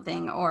doing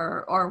something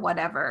or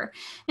whatever.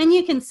 And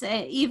you can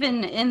say,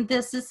 even in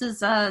this is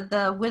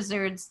the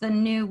Wizards, the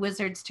new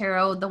Wizards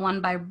Tarot, the one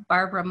by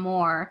Barbara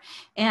Moore.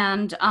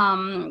 And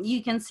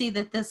you can see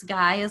that this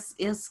guy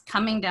is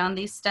coming down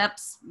these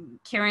steps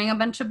carrying a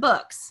bunch of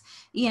books,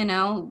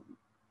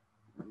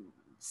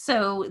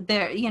 So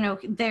there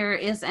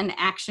is an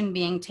action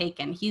being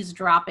taken. He's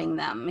dropping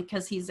them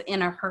because he's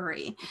in a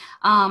hurry,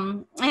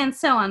 and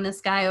so on.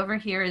 This guy over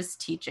here is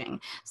teaching.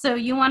 So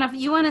you want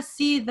to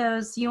see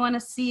those.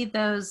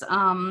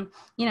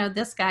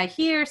 This guy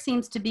here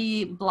seems to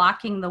be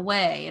blocking the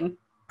way and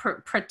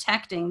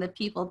protecting the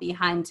people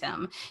behind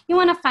him. You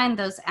want to find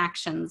those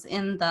actions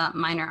in the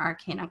minor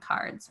arcana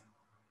cards.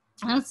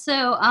 And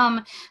so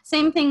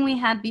same thing we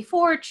had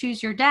before,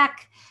 choose your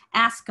deck,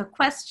 ask a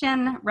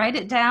question, write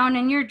it down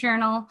in your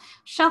journal,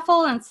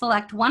 shuffle and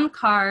select one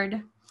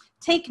card,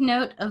 take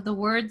note of the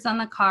words on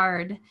the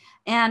card,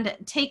 and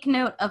take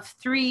note of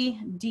 3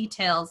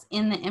 details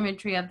in the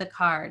imagery of the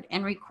card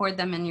and record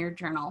them in your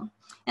journal.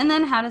 And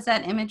then how does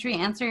that imagery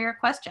answer your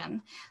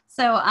question?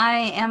 So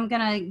I am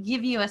going to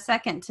give you a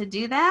second to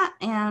do that,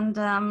 and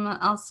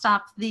I'll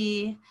stop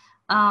the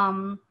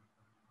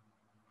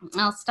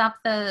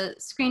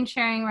screen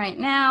sharing right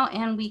now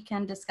and we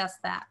can discuss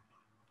that.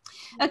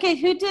 Okay,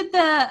 who did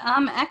the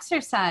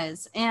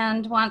exercise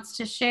and wants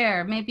to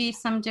share? Maybe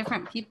some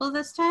different people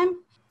this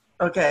time?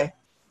 Okay.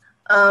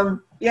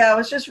 Yeah, I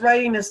was just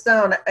writing this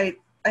down. I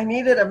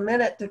needed a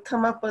minute to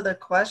come up with a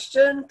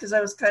question because I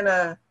was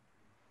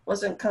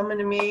wasn't coming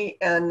to me.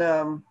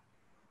 And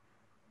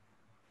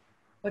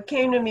what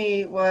came to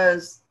me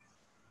was,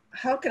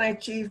 how can I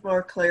achieve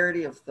more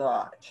clarity of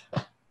thought?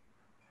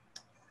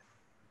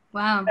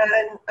 Wow.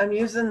 And I'm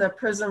using the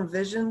Prism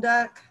Vision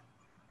deck.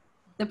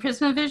 The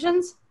Prism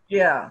Visions?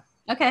 Yeah.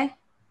 Okay.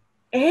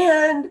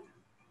 And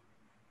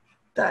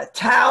the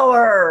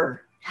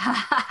Tower.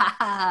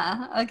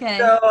 Okay.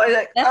 So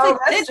that's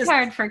a good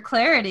card for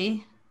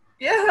clarity.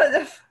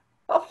 Yeah.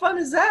 How fun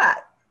is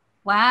that?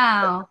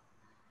 Wow.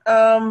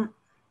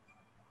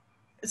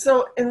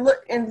 So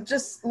in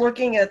just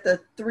looking at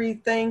the 3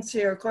 things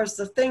here, of course,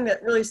 the thing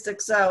that really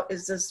sticks out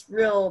is this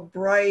real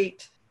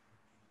bright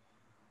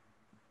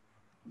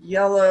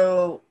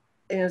yellow,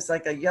 and it's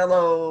like a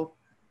yellow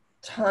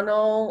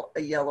tunnel, a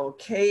yellow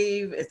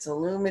cave. It's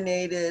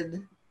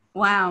illuminated.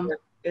 Wow.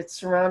 It's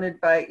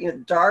surrounded by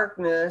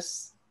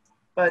darkness,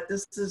 but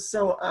this is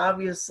so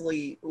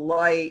obviously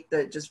light that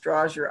it just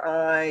draws your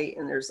eye,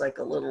 and there's like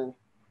a little,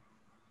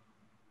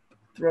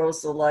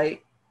 throws the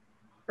light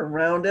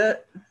around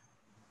it.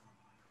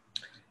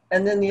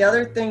 And then the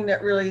other thing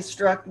that really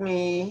struck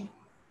me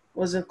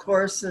was, of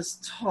course, this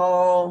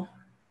tall,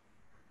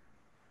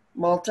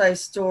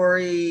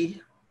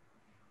 multi-story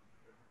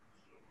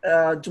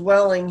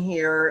dwelling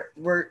here.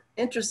 We're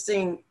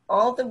interesting,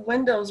 all the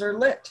windows are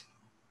lit.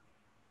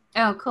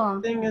 Oh,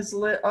 cool. thing is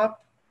lit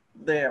up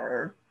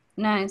there.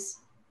 Nice.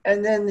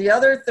 And then the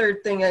other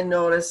third thing I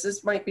noticed,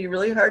 this might be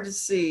really hard to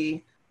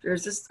see.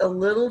 There's just a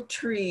little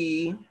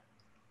tree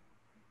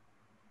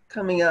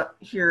coming up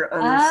here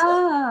on the side.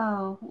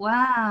 Oh,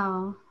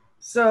 wow.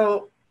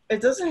 So it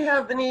doesn't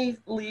have any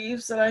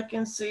leaves that I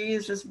can see.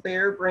 It's just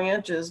bare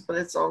branches, but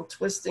it's all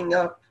twisting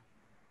up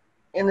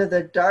into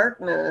the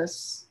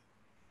darkness.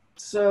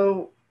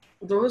 So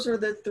those are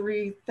the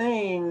three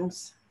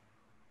things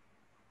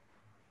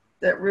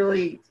that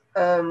really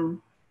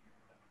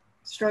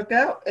struck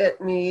out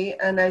at me.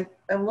 And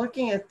I'm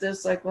looking at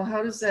this like, well,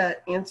 how does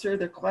that answer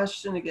the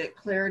question to get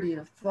clarity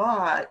of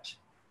thought?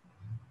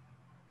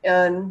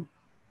 And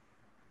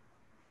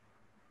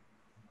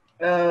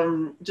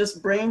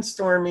just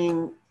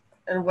brainstorming,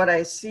 and what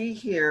I see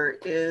here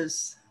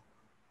is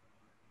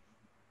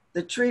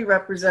the tree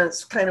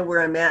represents kind of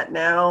where I'm at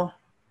now,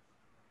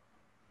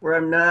 where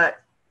I'm not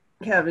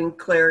having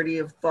clarity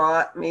of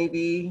thought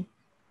maybe,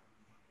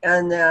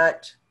 and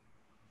that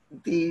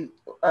the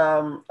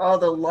all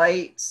the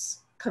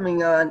lights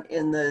coming on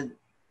in the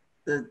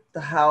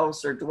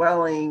house or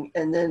dwelling,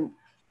 and then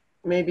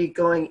maybe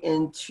going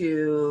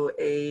into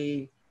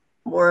a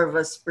more of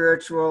a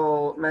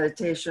spiritual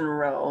meditation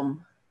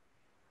realm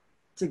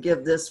to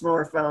give this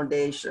more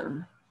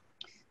foundation.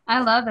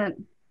 I love it.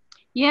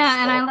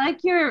 Yeah, and So- I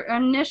like your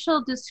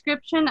initial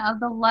description of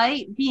the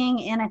light being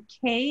in a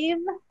cave.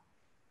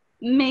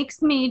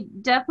 Makes me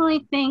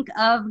definitely think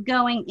of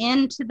going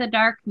into the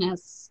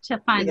darkness to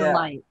find the Yeah.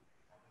 light.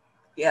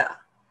 Yeah.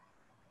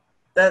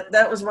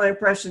 That was my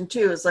impression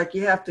too. It's like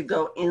you have to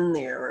go in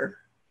there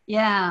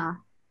Yeah.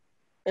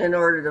 in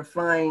order to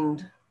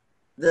find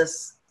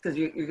this, because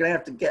you're going to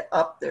have to get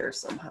up there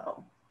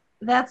somehow.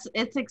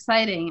 It's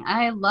exciting.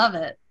 I love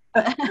it.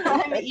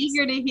 I'm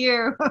eager to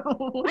hear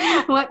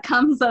what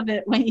comes of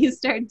it when you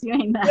start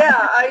doing that.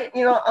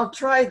 Yeah, I'll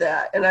try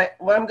that. And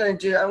what I'm going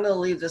to do, I'm going to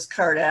leave this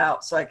card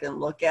out so I can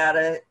look at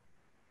it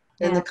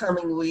in the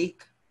coming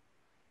week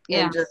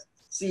and just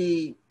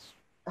see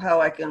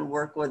how I can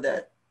work with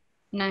it.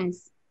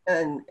 Nice.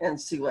 And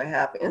see what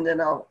happens. And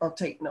then I'll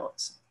take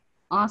notes.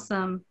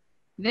 Awesome.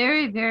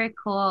 Very, very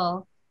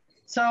cool.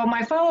 So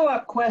my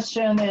follow-up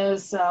question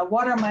is,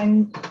 what are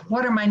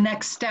my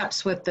next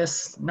steps with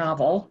this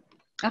novel?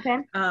 Okay.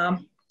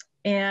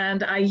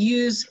 And I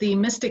used the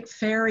Mystic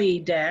Fairy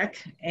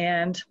deck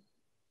and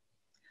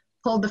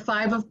pulled the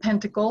 5 of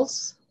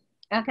Pentacles.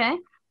 Okay.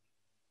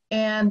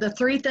 And the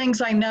 3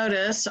 things I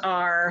notice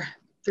are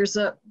there's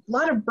a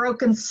lot of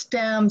broken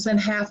stems and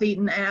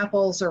half-eaten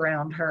apples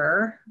around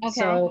her. Okay.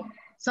 So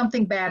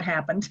something bad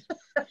happened.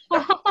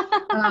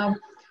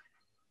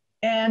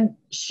 And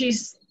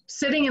she's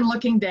sitting and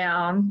looking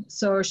down,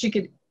 so she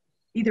could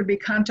either be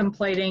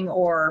contemplating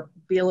or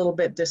be a little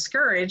bit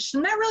discouraged.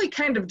 And that really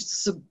kind of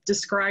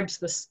describes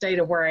the state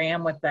of where I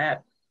am with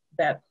that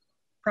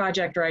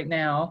project right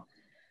now.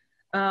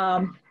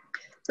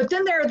 But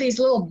then there are these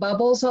little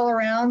bubbles all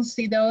around.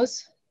 See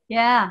those?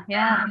 Yeah,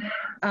 yeah.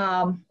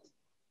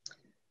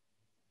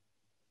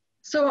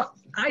 So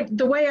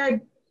the way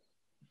I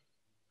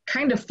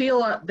kind of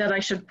feel that I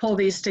should pull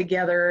these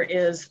together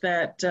is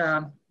that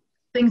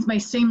things may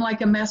seem like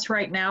a mess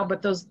right now,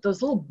 but those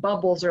little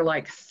bubbles are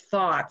like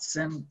thoughts,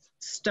 and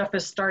stuff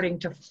is starting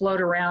to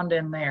float around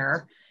in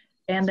there,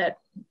 and that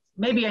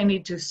maybe I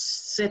need to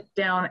sit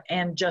down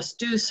and just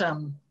do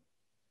some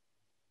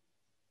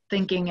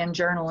thinking and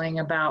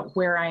journaling about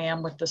where I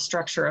am with the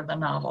structure of the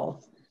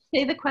novel.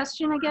 Say the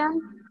question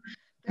again.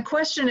 The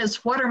question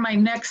is, what are my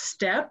next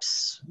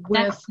steps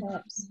with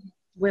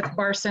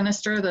Bar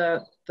Sinister,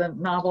 the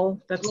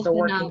novel? That's With the the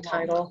working novel.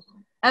 title.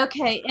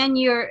 Okay, and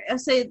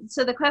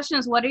so the question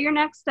is, what are your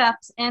next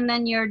steps? And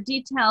then your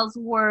details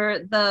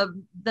were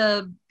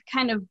the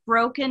kind of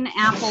broken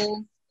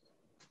apples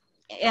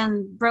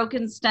and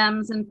broken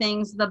stems and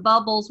things, the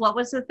bubbles. What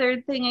was the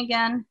third thing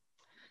again?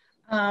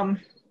 Her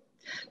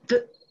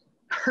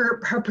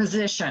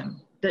position,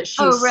 that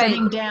she's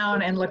sitting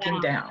down and looking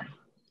down.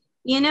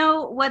 You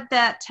know what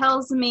that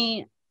tells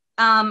me?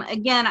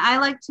 Again, I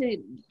like to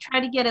try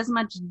to get as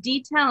much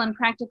detail and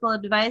practical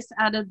advice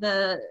out of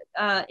the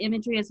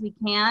imagery as we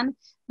can.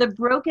 The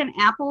broken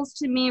apples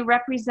to me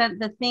represent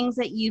the things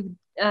that you've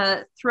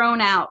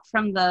thrown out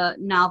from the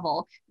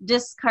novel.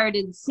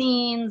 Discarded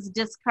scenes,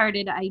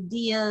 discarded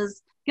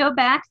ideas. Go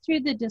back through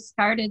the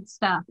discarded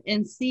stuff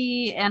and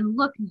see and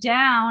look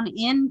down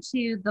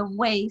into the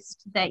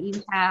waste that you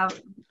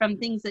have from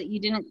things that you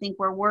didn't think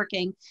were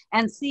working,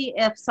 and see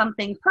if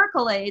something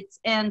percolates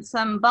and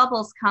some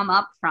bubbles come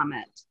up from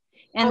it.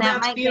 And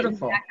that might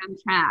beautiful. get you back on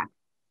track.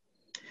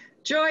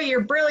 Joy,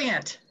 you're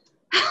brilliant.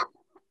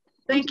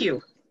 Thank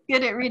you.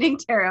 Good at reading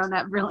tarot,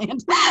 not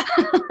brilliant.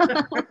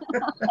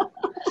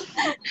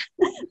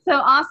 So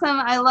awesome.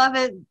 I love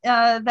it.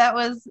 That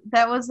was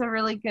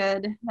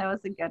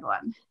a good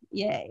one.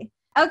 Yay.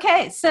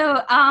 Okay,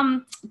 so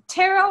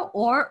tarot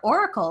or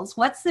oracles,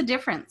 what's the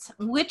difference?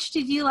 Which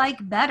did you like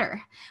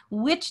better?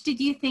 Which did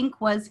you think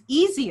was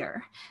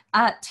easier?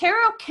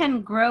 Tarot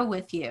can grow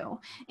with you.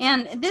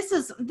 And this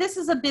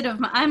is a bit of,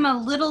 I'm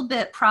a little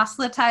bit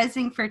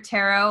proselytizing for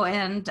tarot.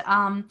 And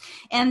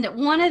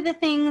one of the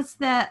things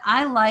that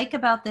I like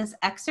about this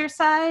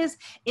exercise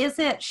is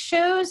it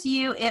shows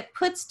you, it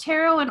puts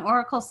tarot and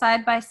oracle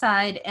side by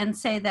side and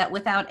say that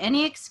without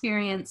any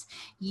experience,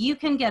 you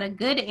can get a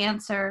good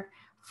answer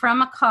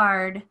from a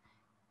card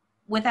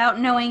without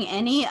knowing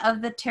any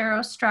of the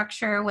tarot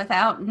structure,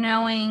 without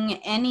knowing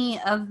any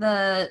of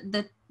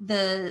the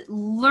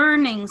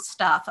learning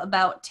stuff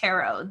about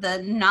tarot, the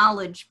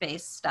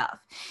knowledge-based stuff.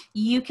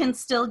 You can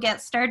still get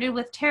started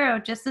with tarot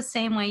just the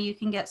same way you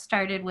can get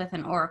started with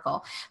an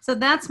oracle. So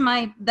that's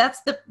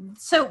the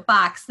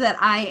soapbox that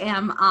I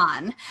am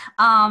on.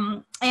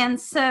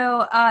 And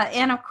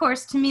of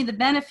course, to me, the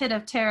benefit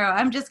of tarot,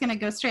 I'm just going to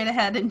go straight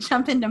ahead and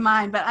jump into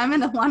mine, but I'm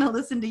going to want to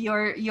listen to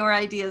your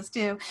ideas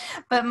too.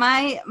 But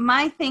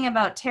my thing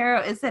about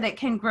tarot is that it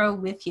can grow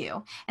with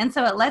you. And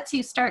so it lets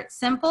you start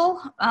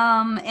simple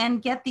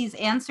and get these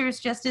answers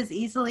just as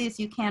easily as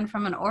you can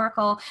from an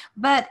oracle,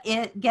 but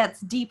it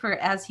gets deeper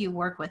as you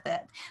work with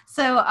it.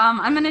 So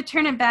I'm going to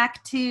turn it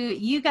back to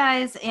you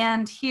guys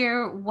and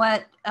hear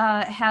what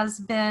has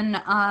been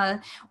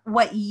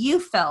what you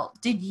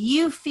felt. Did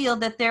you feel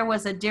that there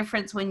was a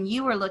difference when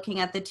you were looking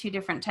at the two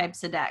different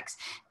types of decks?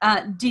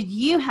 Did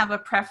you have a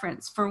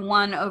preference for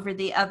one over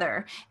the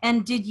other?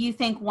 And did you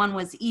think one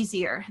was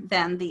easier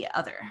than the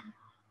other?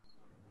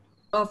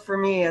 Well, for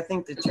me, I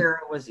think the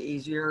tarot was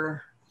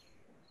easier.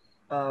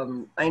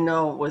 I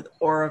know with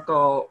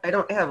Oracle, I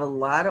don't have a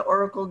lot of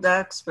Oracle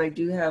decks, but I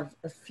do have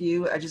a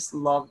few. I just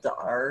love the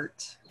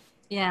art.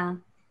 Yeah.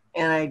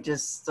 And I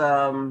just,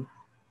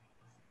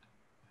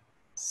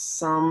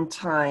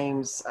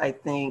 sometimes I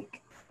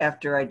think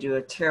after I do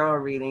a tarot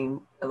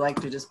reading, I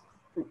like to just,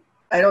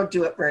 I don't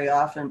do it very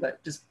often,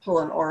 but just pull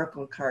an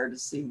Oracle card to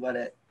see what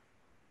it,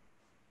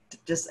 to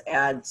just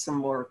add some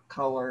more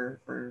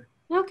color or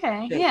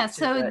okay, yeah,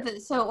 so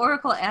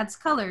Oracle adds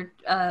color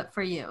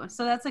for you.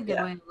 So that's a good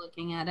Yeah. way of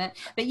looking at it.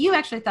 But you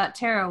actually thought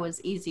tarot was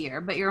easier,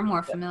 but you're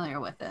more familiar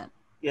with it.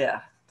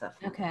 Yeah,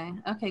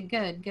 definitely. Okay,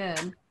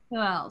 good. Who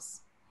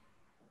else?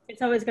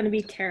 It's always going to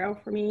be tarot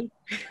for me.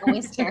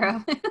 Always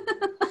tarot.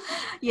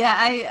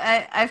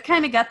 Yeah, I've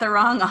kind of got the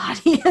wrong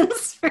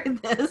audience for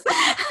this.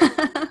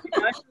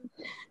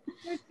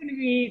 It's going to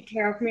be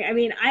tarot for me. I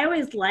mean, I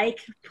always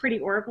like pretty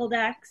Oracle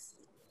decks,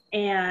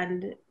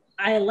 and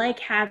I like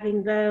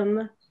having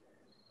them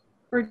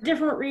for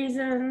different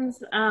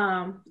reasons.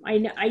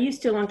 I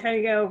used to a long time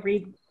ago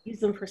use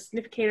them for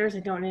significators. I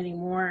don't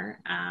anymore.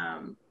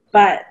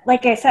 But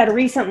like I said,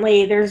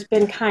 recently there's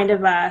been kind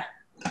of a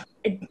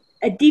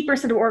deeper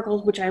set of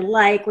oracles, which I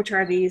like, which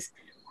are these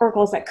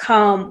oracles that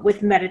come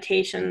with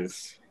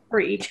meditations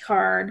for each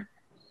card,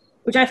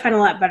 which I find a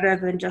lot better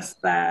than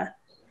just the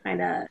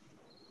kind of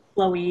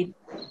flowy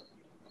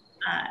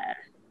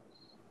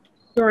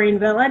Doreen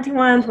Valenti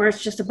ones, where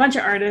it's just a bunch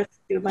of artists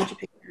do a bunch of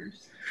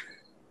pictures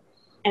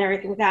and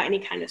everything without any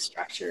kind of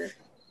structure.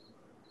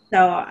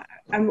 So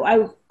I'm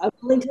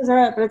willing to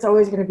start, but it's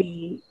always going to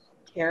be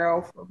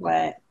tarot for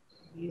what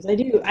I use.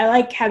 I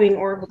like having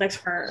oracle decks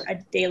for a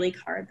daily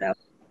card, though.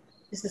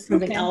 This is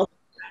something else.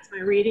 That's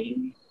my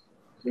reading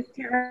with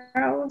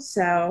tarot.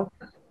 So,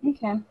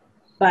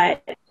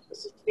 but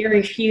there's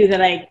very few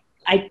that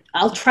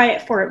I'll try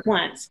it for it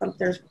once, but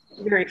there's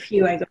very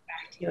few I go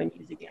back to and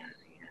use again.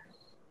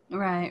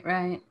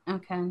 Right.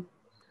 Okay.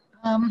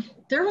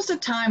 There was a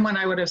time when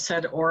I would have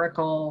said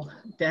Oracle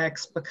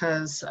decks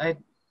because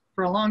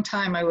for a long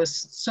time I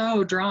was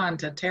so drawn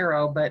to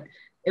tarot, but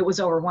it was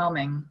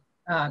overwhelming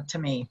to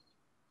me.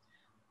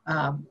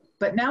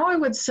 But now I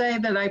would say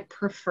that I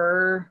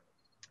prefer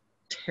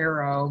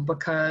tarot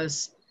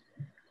because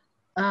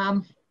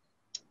I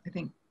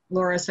think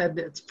Laura said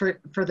it's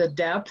for the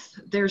depth.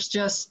 There's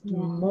just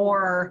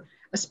more,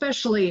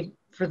 especially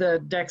for the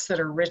decks that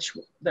are rich,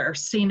 that are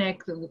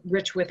scenic,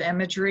 rich with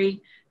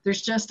imagery.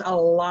 There's just a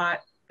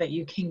lot that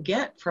you can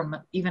get from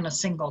even a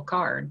single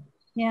card.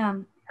 Yeah.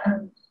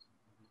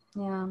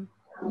 Well,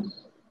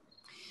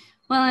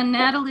 and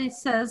Natalie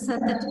says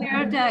that the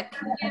tarot deck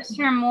gives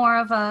her more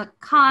of a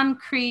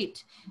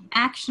concrete,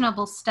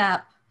 actionable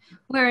step,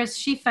 whereas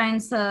she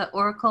finds the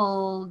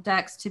oracle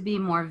decks to be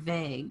more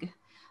vague,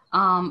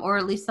 or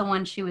at least the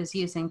one she was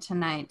using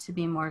tonight to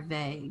be more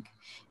vague.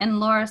 And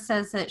Laura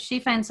says that she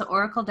finds the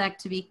oracle deck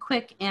to be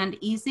quick and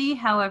easy.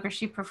 However,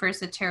 she prefers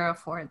the tarot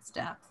for its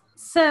depth.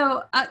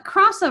 So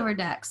crossover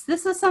decks.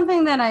 This is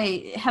something that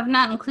I have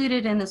not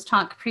included in this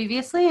talk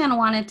previously and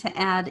wanted to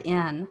add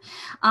in.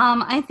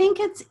 I think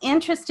it's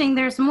interesting.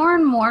 There's more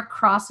and more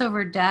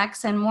crossover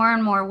decks and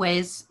more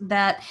ways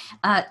that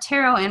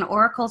tarot and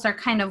oracles are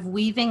kind of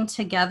weaving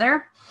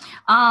together.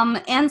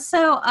 And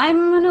so I'm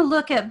going to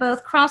look at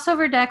both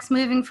crossover decks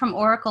moving from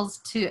oracles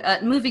to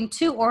moving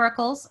to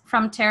oracles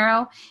from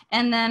tarot,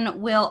 and then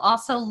we'll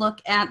also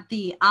look at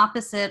the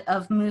opposite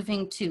of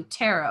moving to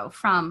tarot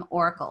from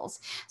oracles.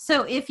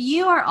 So if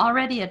you are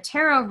already a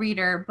tarot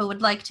reader but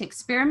would like to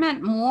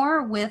experiment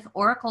more with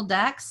oracle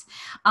decks,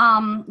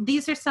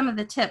 these are some of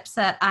the tips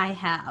that I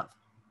have.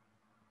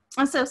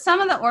 And so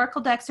some of the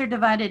oracle decks are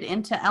divided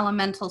into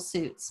elemental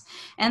suits,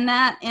 and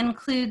that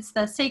includes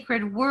the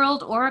Sacred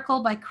World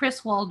Oracle by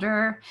Chris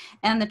Walder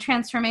and the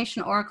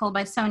Transformation Oracle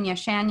by Sonya,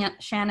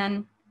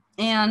 Shannon.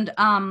 And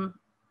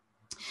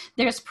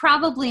there's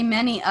probably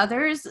many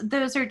others.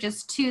 Those are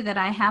just two that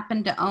I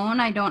happen to own.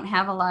 I don't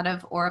have a lot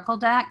of oracle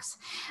decks.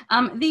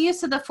 The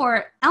use of the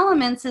 4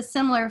 elements is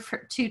similar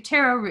to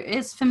tarot,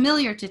 is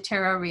familiar to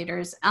tarot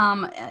readers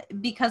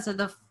because of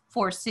the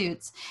 4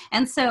 suits,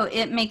 and so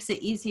it makes it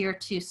easier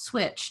to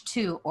switch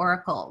to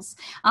oracles.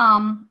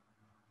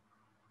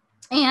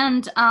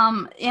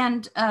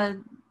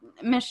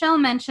 Michelle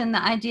mentioned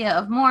the idea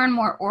of more and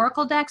more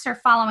oracle decks are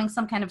following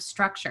some kind of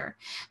structure.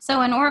 So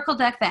an oracle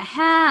deck that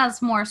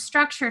has more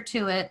structure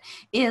to it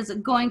is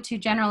going to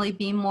generally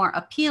be more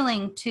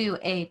appealing to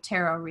a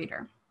tarot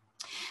reader.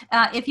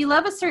 If you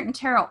love a certain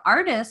tarot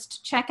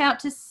artist, check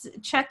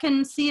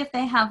and see if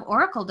they have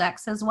oracle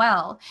decks as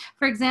well.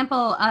 For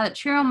example,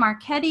 Chiron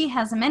Marchetti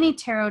has many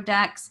tarot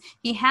decks.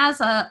 He has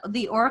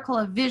the Oracle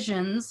of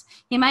Visions.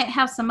 He might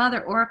have some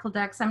other oracle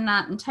decks. I'm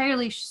not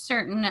entirely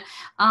certain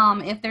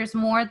if there's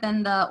more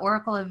than the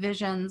Oracle of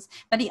Visions,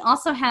 but he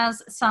also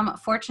has some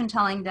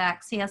fortune-telling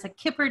decks. He has a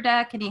Kipper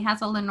deck and he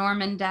has a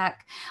Lenormand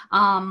deck.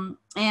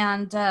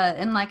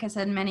 And like I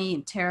said,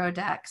 many tarot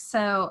decks.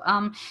 So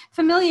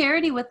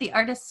familiarity with the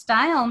artist's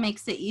style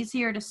makes it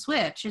easier to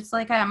switch. It's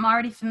like I'm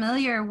already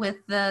familiar with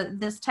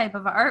this type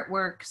of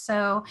artwork,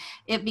 so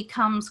it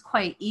becomes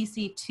quite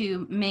easy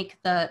to make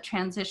the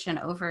transition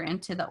over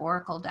into the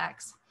oracle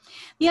decks.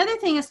 The other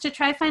thing is to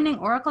try finding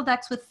oracle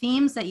decks with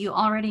themes that you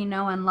already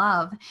know and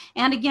love.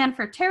 And again,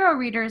 for tarot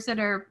readers that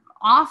are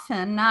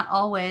often, not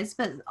always,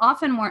 but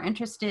often more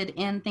interested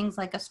in things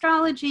like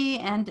astrology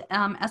and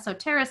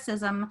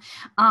esotericism,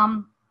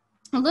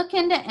 look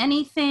into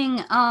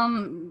anything.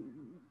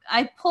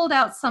 I pulled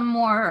out some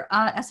more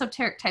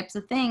esoteric types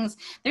of things.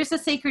 There's a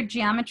Sacred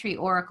Geometry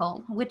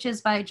Oracle, which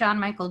is by John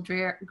Michael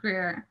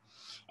Greer.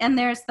 And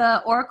there's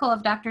the Oracle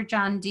of Dr.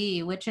 John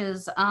Dee, which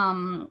is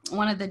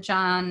one of the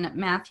John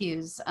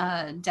Matthews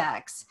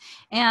decks.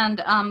 And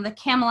the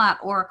Camelot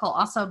Oracle,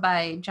 also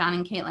by John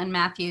and Caitlin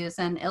Matthews,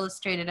 and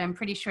illustrated, I'm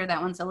pretty sure that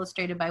one's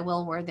illustrated by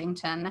Will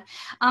Worthington.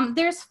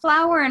 There's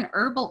Flower and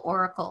Herbal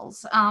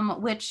Oracles,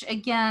 which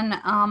again,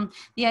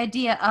 the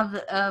idea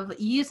of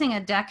using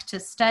a deck to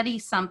study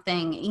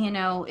something, you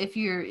know, if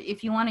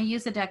you want to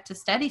use a deck to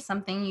study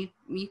something,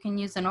 you can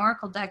use an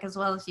oracle deck as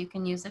well as you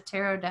can use a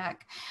tarot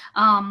deck.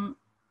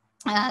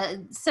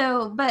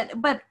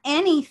 But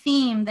any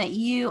theme that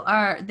you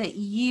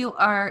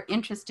are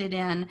interested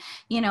in,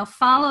 you know,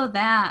 follow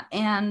that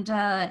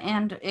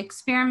and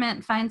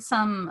experiment. Find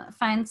some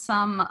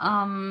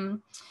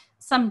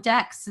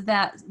decks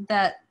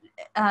that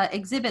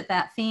exhibit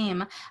that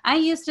theme. I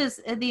used as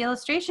the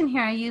illustration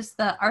here, I used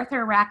the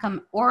Arthur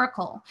Rackham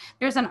Oracle.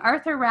 There's an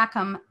Arthur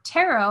Rackham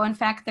Tarot. In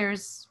fact,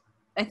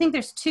 I think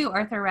there's 2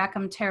 Arthur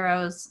Rackham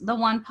Tarots. The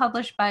one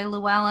published by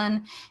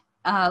Llewellyn,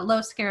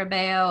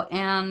 Scarabeo,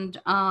 and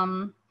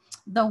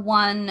the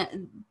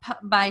one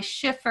by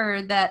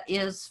Schiffer that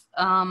is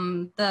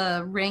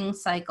the Ring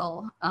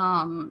Cycle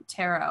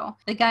Tarot.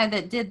 The guy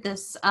that did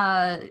this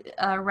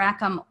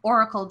Rackham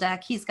Oracle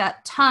deck, he's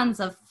got tons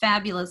of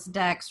fabulous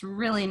decks,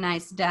 really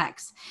nice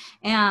decks.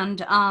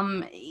 And,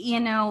 you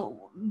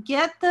know,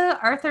 get the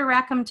Arthur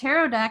Rackham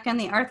Tarot deck and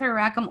the Arthur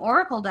Rackham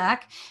Oracle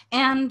deck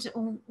and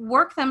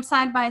work them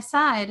side by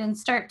side and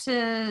start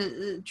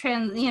to,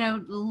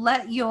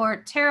 let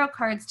your tarot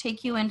cards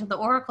take you into the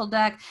Oracle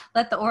deck,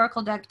 let the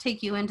Oracle deck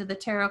take you into the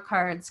tarot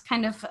cards,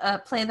 kind of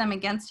play them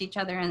against each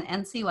other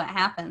and see what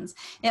happens.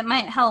 It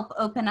might help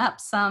open up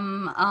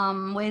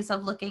some ways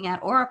of looking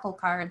at oracle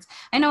cards.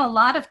 I know a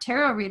lot of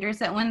tarot readers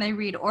that when they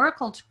read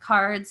oracle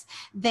cards,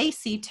 they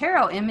see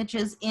tarot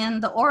images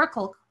in the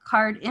oracle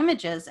card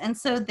images, and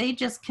so they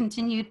just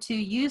continue to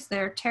use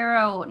their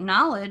tarot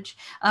knowledge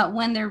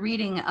when they're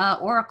reading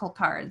oracle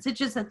cards. It's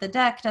just that the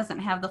deck doesn't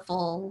have the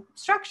full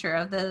structure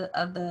of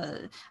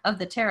the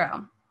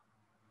tarot.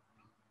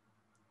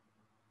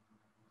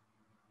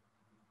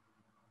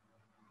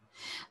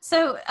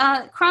 So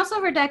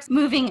crossover decks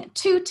moving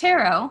to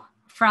tarot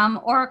from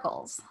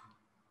oracles.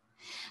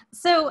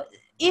 So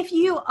if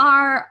you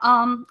are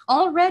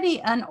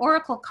already an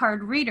oracle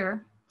card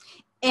reader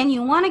and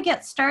you want to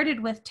get started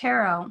with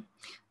tarot,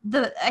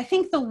 I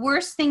think the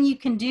worst thing you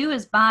can do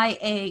is buy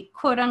a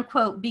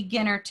quote-unquote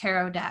beginner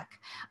tarot deck,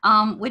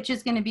 which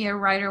is going to be a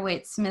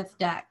Rider-Waite-Smith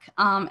deck,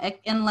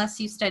 unless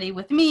you study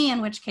with me,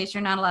 in which case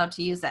you're not allowed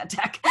to use that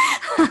deck.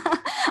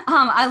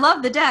 I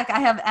love the deck. I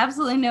have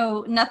absolutely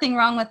nothing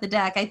wrong with the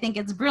deck. I think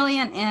it's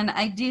brilliant, and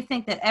I do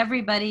think that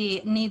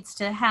everybody needs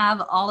to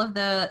have all of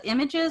the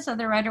images of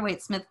the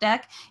Rider-Waite-Smith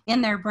deck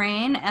in their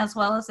brain, as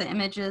well as the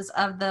images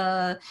of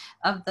the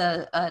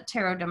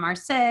Tarot de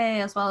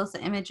Marseille, as well as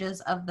the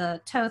images of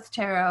the Thoth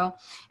Tarot,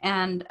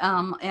 and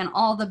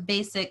all the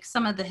basic,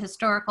 some of the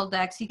historical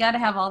decks. You got to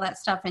have all that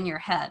stuff in your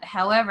head.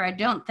 However, I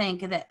don't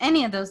think that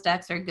any of those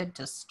decks are good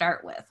to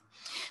start with.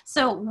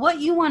 So what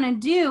you want to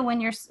do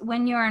when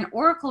you're an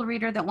oracle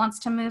reader that wants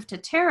to move to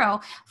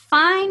tarot,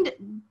 find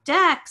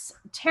decks,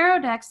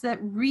 tarot decks that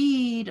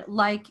read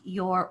like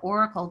your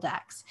oracle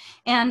decks.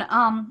 And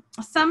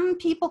some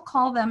people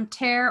call them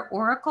tarot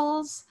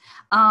oracles.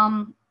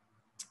 And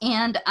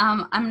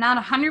I'm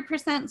not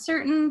 100%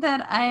 certain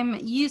that I'm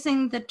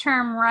using the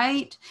term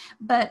right,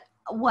 but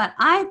what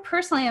I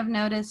personally have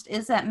noticed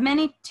is that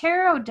many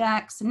tarot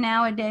decks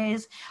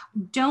nowadays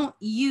don't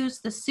use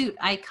the suit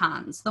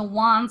icons, the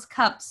wands,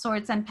 cups,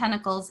 swords, and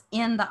pentacles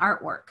in the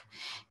artwork.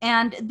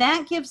 And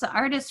that gives the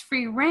artist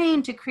free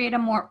reign to create a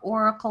more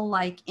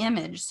oracle-like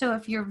image. So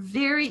if you're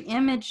very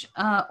image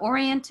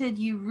oriented,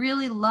 you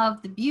really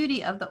love the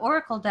beauty of the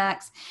oracle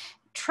decks,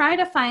 try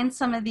to find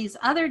some of these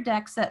other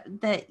decks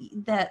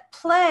that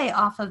play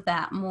off of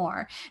that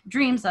more.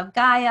 Dreams of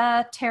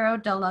Gaia, Tarot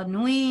de la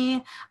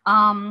Nuit.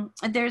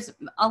 There's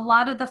a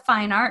lot of the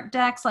fine art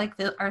decks, like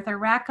the Arthur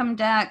Rackham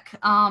deck.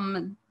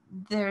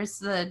 There's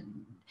the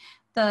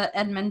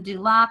Edmund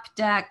Dulac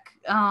deck.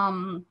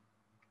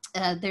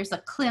 There's a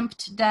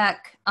Klimt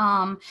deck,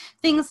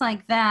 things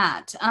like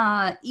that.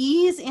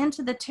 Ease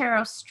into the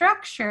tarot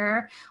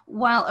structure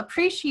while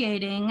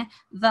appreciating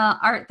the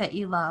art that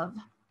you love.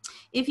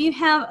 If you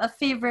have a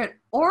favorite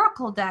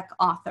oracle deck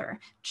author,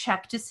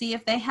 check to see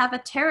if they have a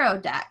tarot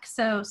deck.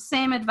 So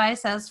same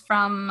advice as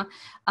from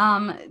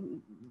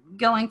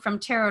going from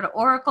tarot to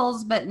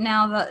oracles, but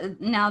now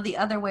the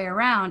other way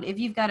around. If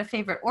you've got a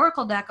favorite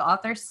oracle deck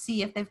author,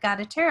 see if they've got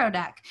a tarot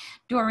deck.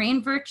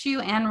 Doreen Virtue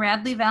and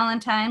Radley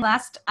Valentine,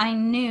 last I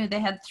knew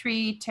they had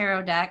 3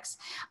 tarot decks.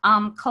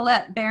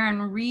 Colette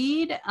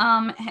Baron-Reid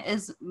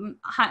is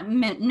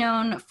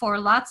known for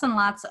lots and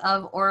lots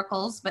of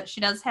oracles, but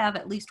she does have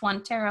at least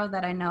 1 tarot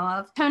that I know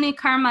of. Tony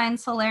Carmine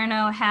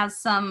Salerno has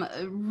some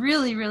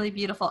really, really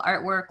beautiful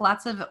artwork,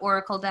 lots of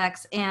oracle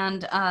decks,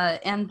 and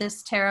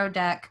this tarot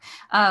deck,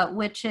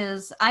 which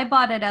is, I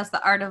bought it as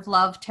the Art of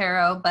Love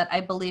Tarot, but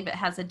I believe it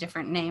has a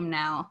different name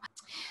now.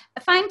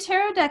 Find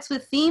tarot decks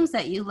with themes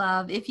that you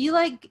love. If you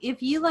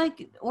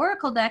like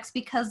oracle decks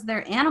because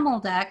they're animal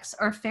decks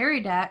or fairy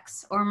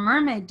decks or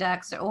mermaid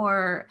decks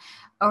or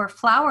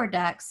flower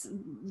decks,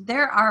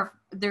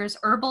 there's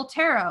herbal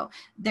tarot,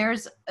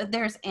 there's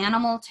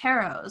animal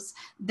tarots,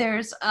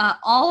 there's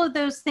all of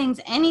those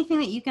things. Anything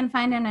that you can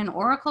find in an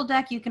oracle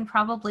deck, you can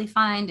probably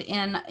find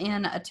in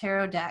a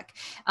tarot deck.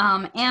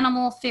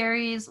 Animal,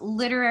 fairies,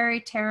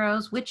 literary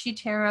tarots, witchy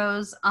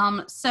tarots,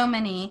 so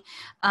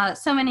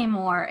many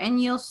more,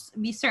 and you'll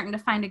be certain to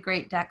find a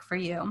great deck for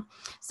you.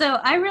 So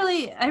I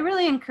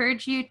really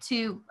encourage you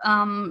to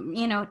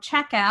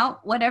check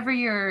out whatever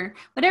you're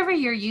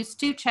used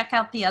to. Check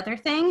out the other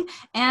thing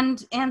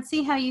and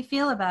see how you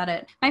feel about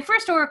it. My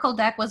first oracle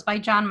deck was by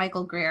John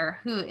Michael Greer,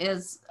 who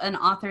is an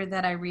author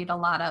that I read a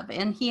lot of,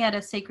 and he had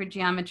a sacred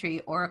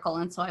geometry oracle,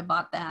 and so I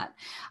bought that.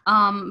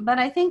 But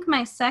I think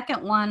my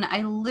second one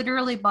I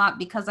literally bought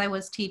because I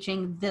was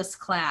teaching this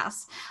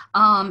class,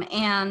 like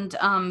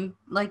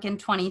in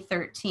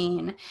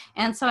 2013,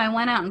 and so I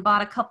went out and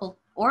bought a couple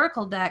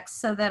oracle decks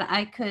so that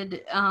I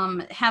could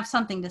have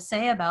something to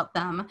say about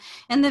them.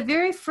 And the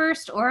very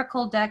first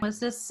oracle deck was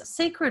this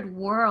Sacred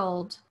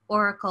World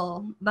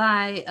oracle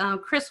by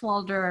Chris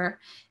Walder,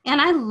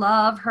 and I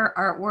love her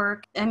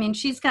artwork. I mean,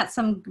 she's got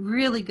some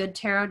really good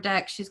tarot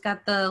decks. She's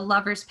got the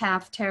Lover's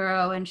Path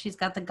Tarot, and she's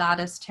got the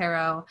Goddess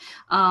Tarot,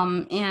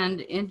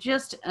 and it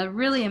just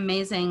really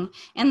amazing.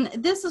 And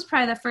this is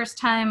probably the first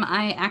time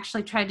I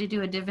actually tried to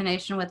do a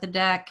divination with the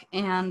deck,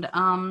 and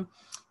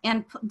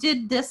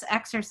did this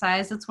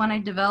exercise. It's when I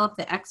developed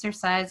the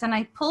exercise, and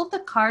I pulled the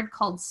card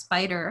called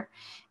Spider.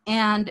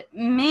 And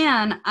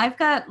man, I've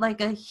got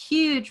like a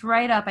huge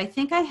write-up. I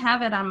think I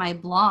have it on my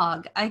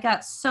blog. I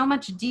got so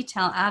much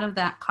detail out of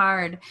that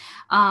card,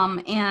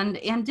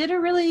 and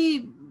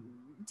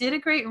did a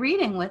great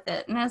reading with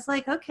it. And I was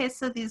like, okay,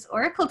 so these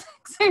oracle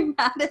decks are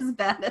not as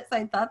bad as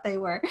I thought they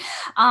were.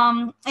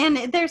 And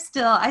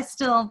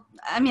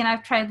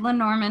I've tried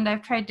Lenormand,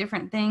 I've tried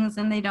different things,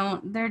 and they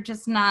don't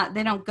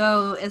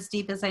go as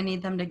deep as I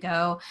need them to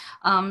go.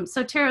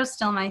 So tarot's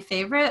still my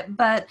favorite,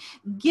 but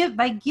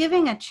by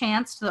giving a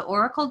chance to the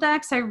oracle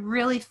decks, I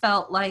really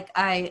felt like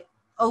I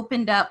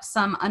opened up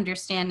some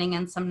understanding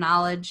and some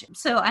knowledge.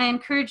 So I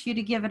encourage you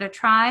to give it a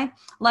try.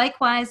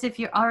 Likewise, if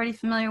you're already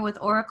familiar with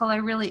oracle, I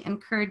really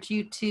encourage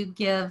you to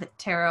give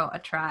tarot a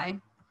try.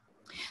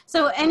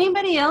 So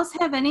anybody else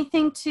have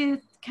anything to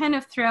kind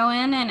of throw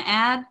in and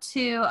add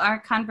to our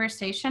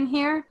conversation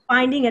here?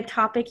 Finding a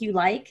topic you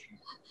like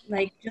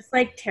just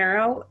like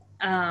tarot,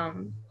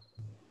 don't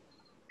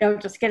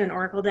just get an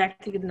oracle deck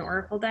to get an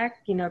oracle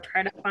deck.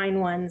 Try to find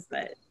ones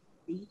that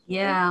be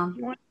here. Yeah. If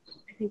you want.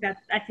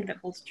 I think that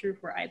holds true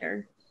for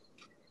either.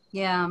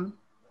 Yeah.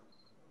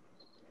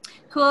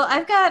 Cool.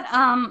 I've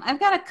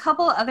got a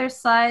couple other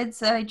slides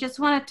that I just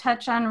want to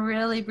touch on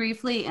really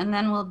briefly, and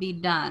then we'll be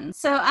done.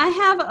 So I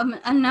have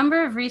a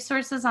number of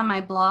resources on my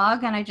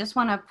blog, and I just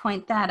want to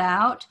point that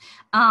out.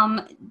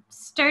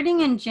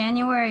 Starting in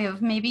January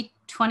of maybe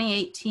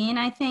 2018,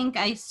 I think,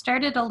 I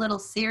started a little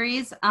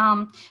series.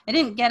 I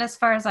didn't get as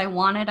far as I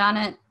wanted on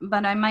it,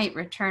 but I might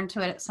return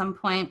to it at some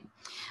point.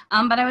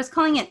 But I was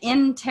calling it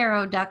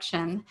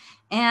Interoduction.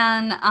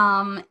 And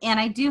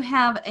I do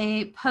have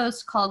a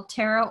post called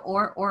Tarot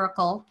or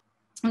Oracle.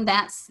 And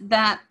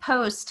that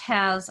post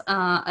has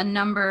a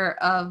number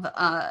of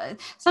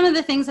some of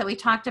the things that we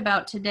talked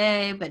about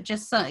today, but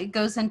just it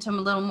goes into a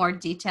little more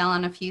detail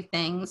on a few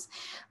things.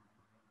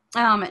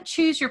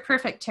 Choose your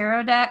perfect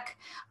tarot deck.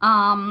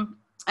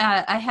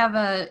 I have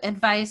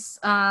advice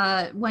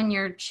when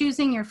you're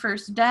choosing your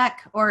first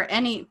deck or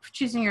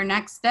choosing your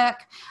next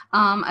deck.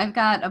 I've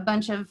got a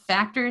bunch of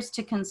factors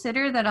to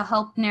consider that'll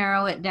help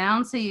narrow it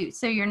down, so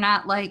you're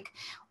not like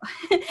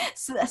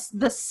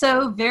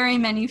so very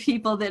many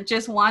people that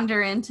just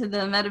wander into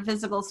the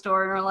metaphysical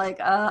store and are like,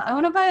 I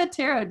want to buy a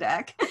tarot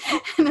deck,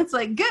 and it's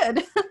like,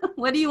 good.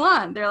 What do you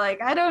want? They're like,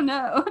 I don't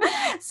know.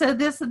 So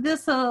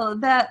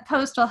that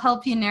post will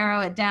help you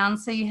narrow it down,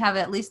 so you have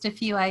at least a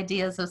few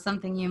ideas of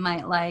something you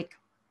might like.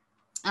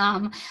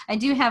 I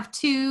do have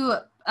two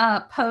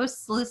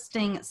posts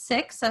listing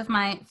 6 of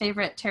my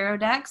favorite tarot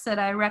decks that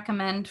I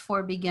recommend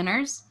for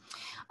beginners.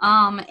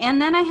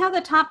 And then I have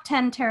the top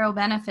 10 tarot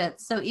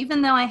benefits. So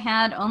even though I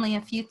had only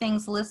a few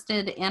things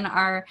listed in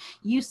our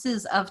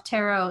uses of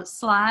tarot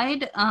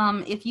slide,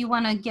 if you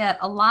want to get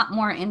a lot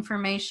more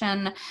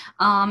information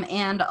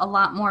and a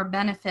lot more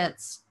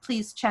benefits,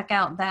 please check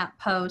out that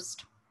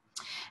post.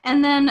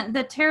 And then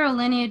the tarot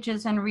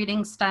lineages and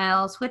reading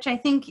styles, which I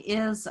think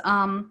is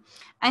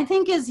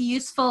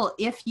useful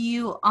if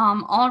you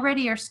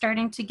already are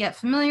starting to get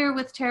familiar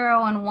with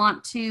tarot and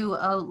want to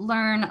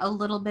learn a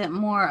little bit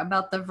more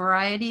about the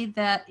variety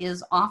that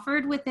is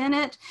offered within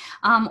it,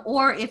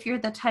 or if you're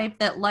the type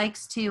that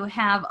likes to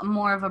have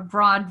more of a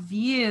broad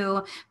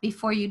view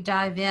before you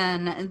dive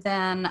in,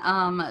 then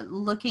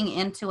looking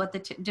into what the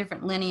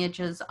different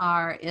lineages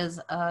are is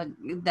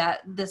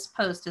that this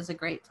post is a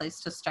great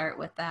place to start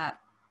with that.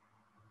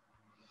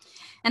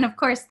 And of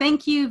course,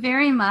 thank you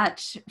very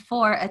much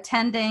for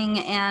attending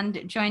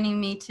and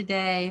joining me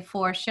today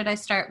for Should I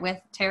Start with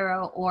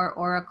Tarot or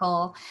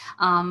Oracle?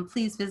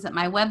 Please visit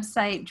my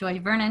website,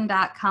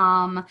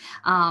 joyvernon.com.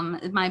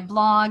 My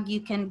blog, you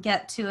can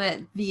get to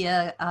it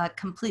via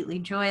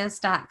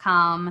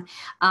completelyjoyous.com.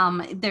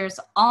 There's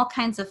all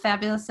kinds of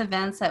fabulous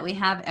events that we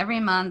have every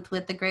month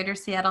with the Greater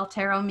Seattle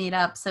Tarot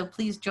Meetup. So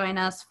please join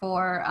us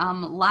for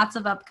lots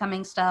of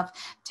upcoming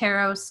stuff,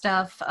 tarot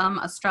stuff,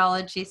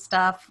 astrology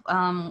stuff.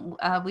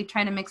 We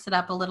try to mix it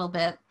up a little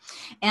bit.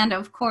 And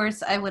of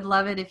course, I would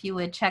love it if you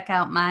would check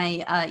out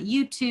my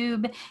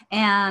YouTube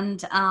and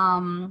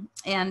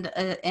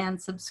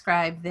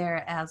subscribe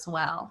there as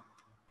well.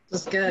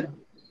 That's good.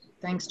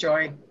 Thanks,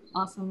 Joy.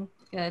 Awesome.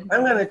 Good.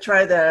 I'm going to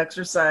try that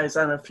exercise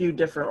on a few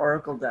different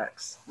Oracle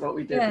decks, what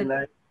we did Good.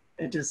 tonight,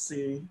 and just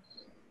see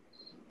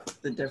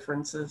the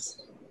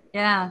differences.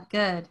 Yeah,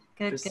 good.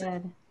 Good, Just-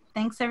 good.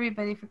 Thanks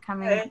everybody for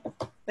coming. Okay.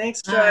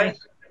 Thanks, Joy.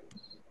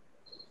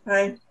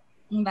 Bye.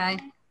 Bye.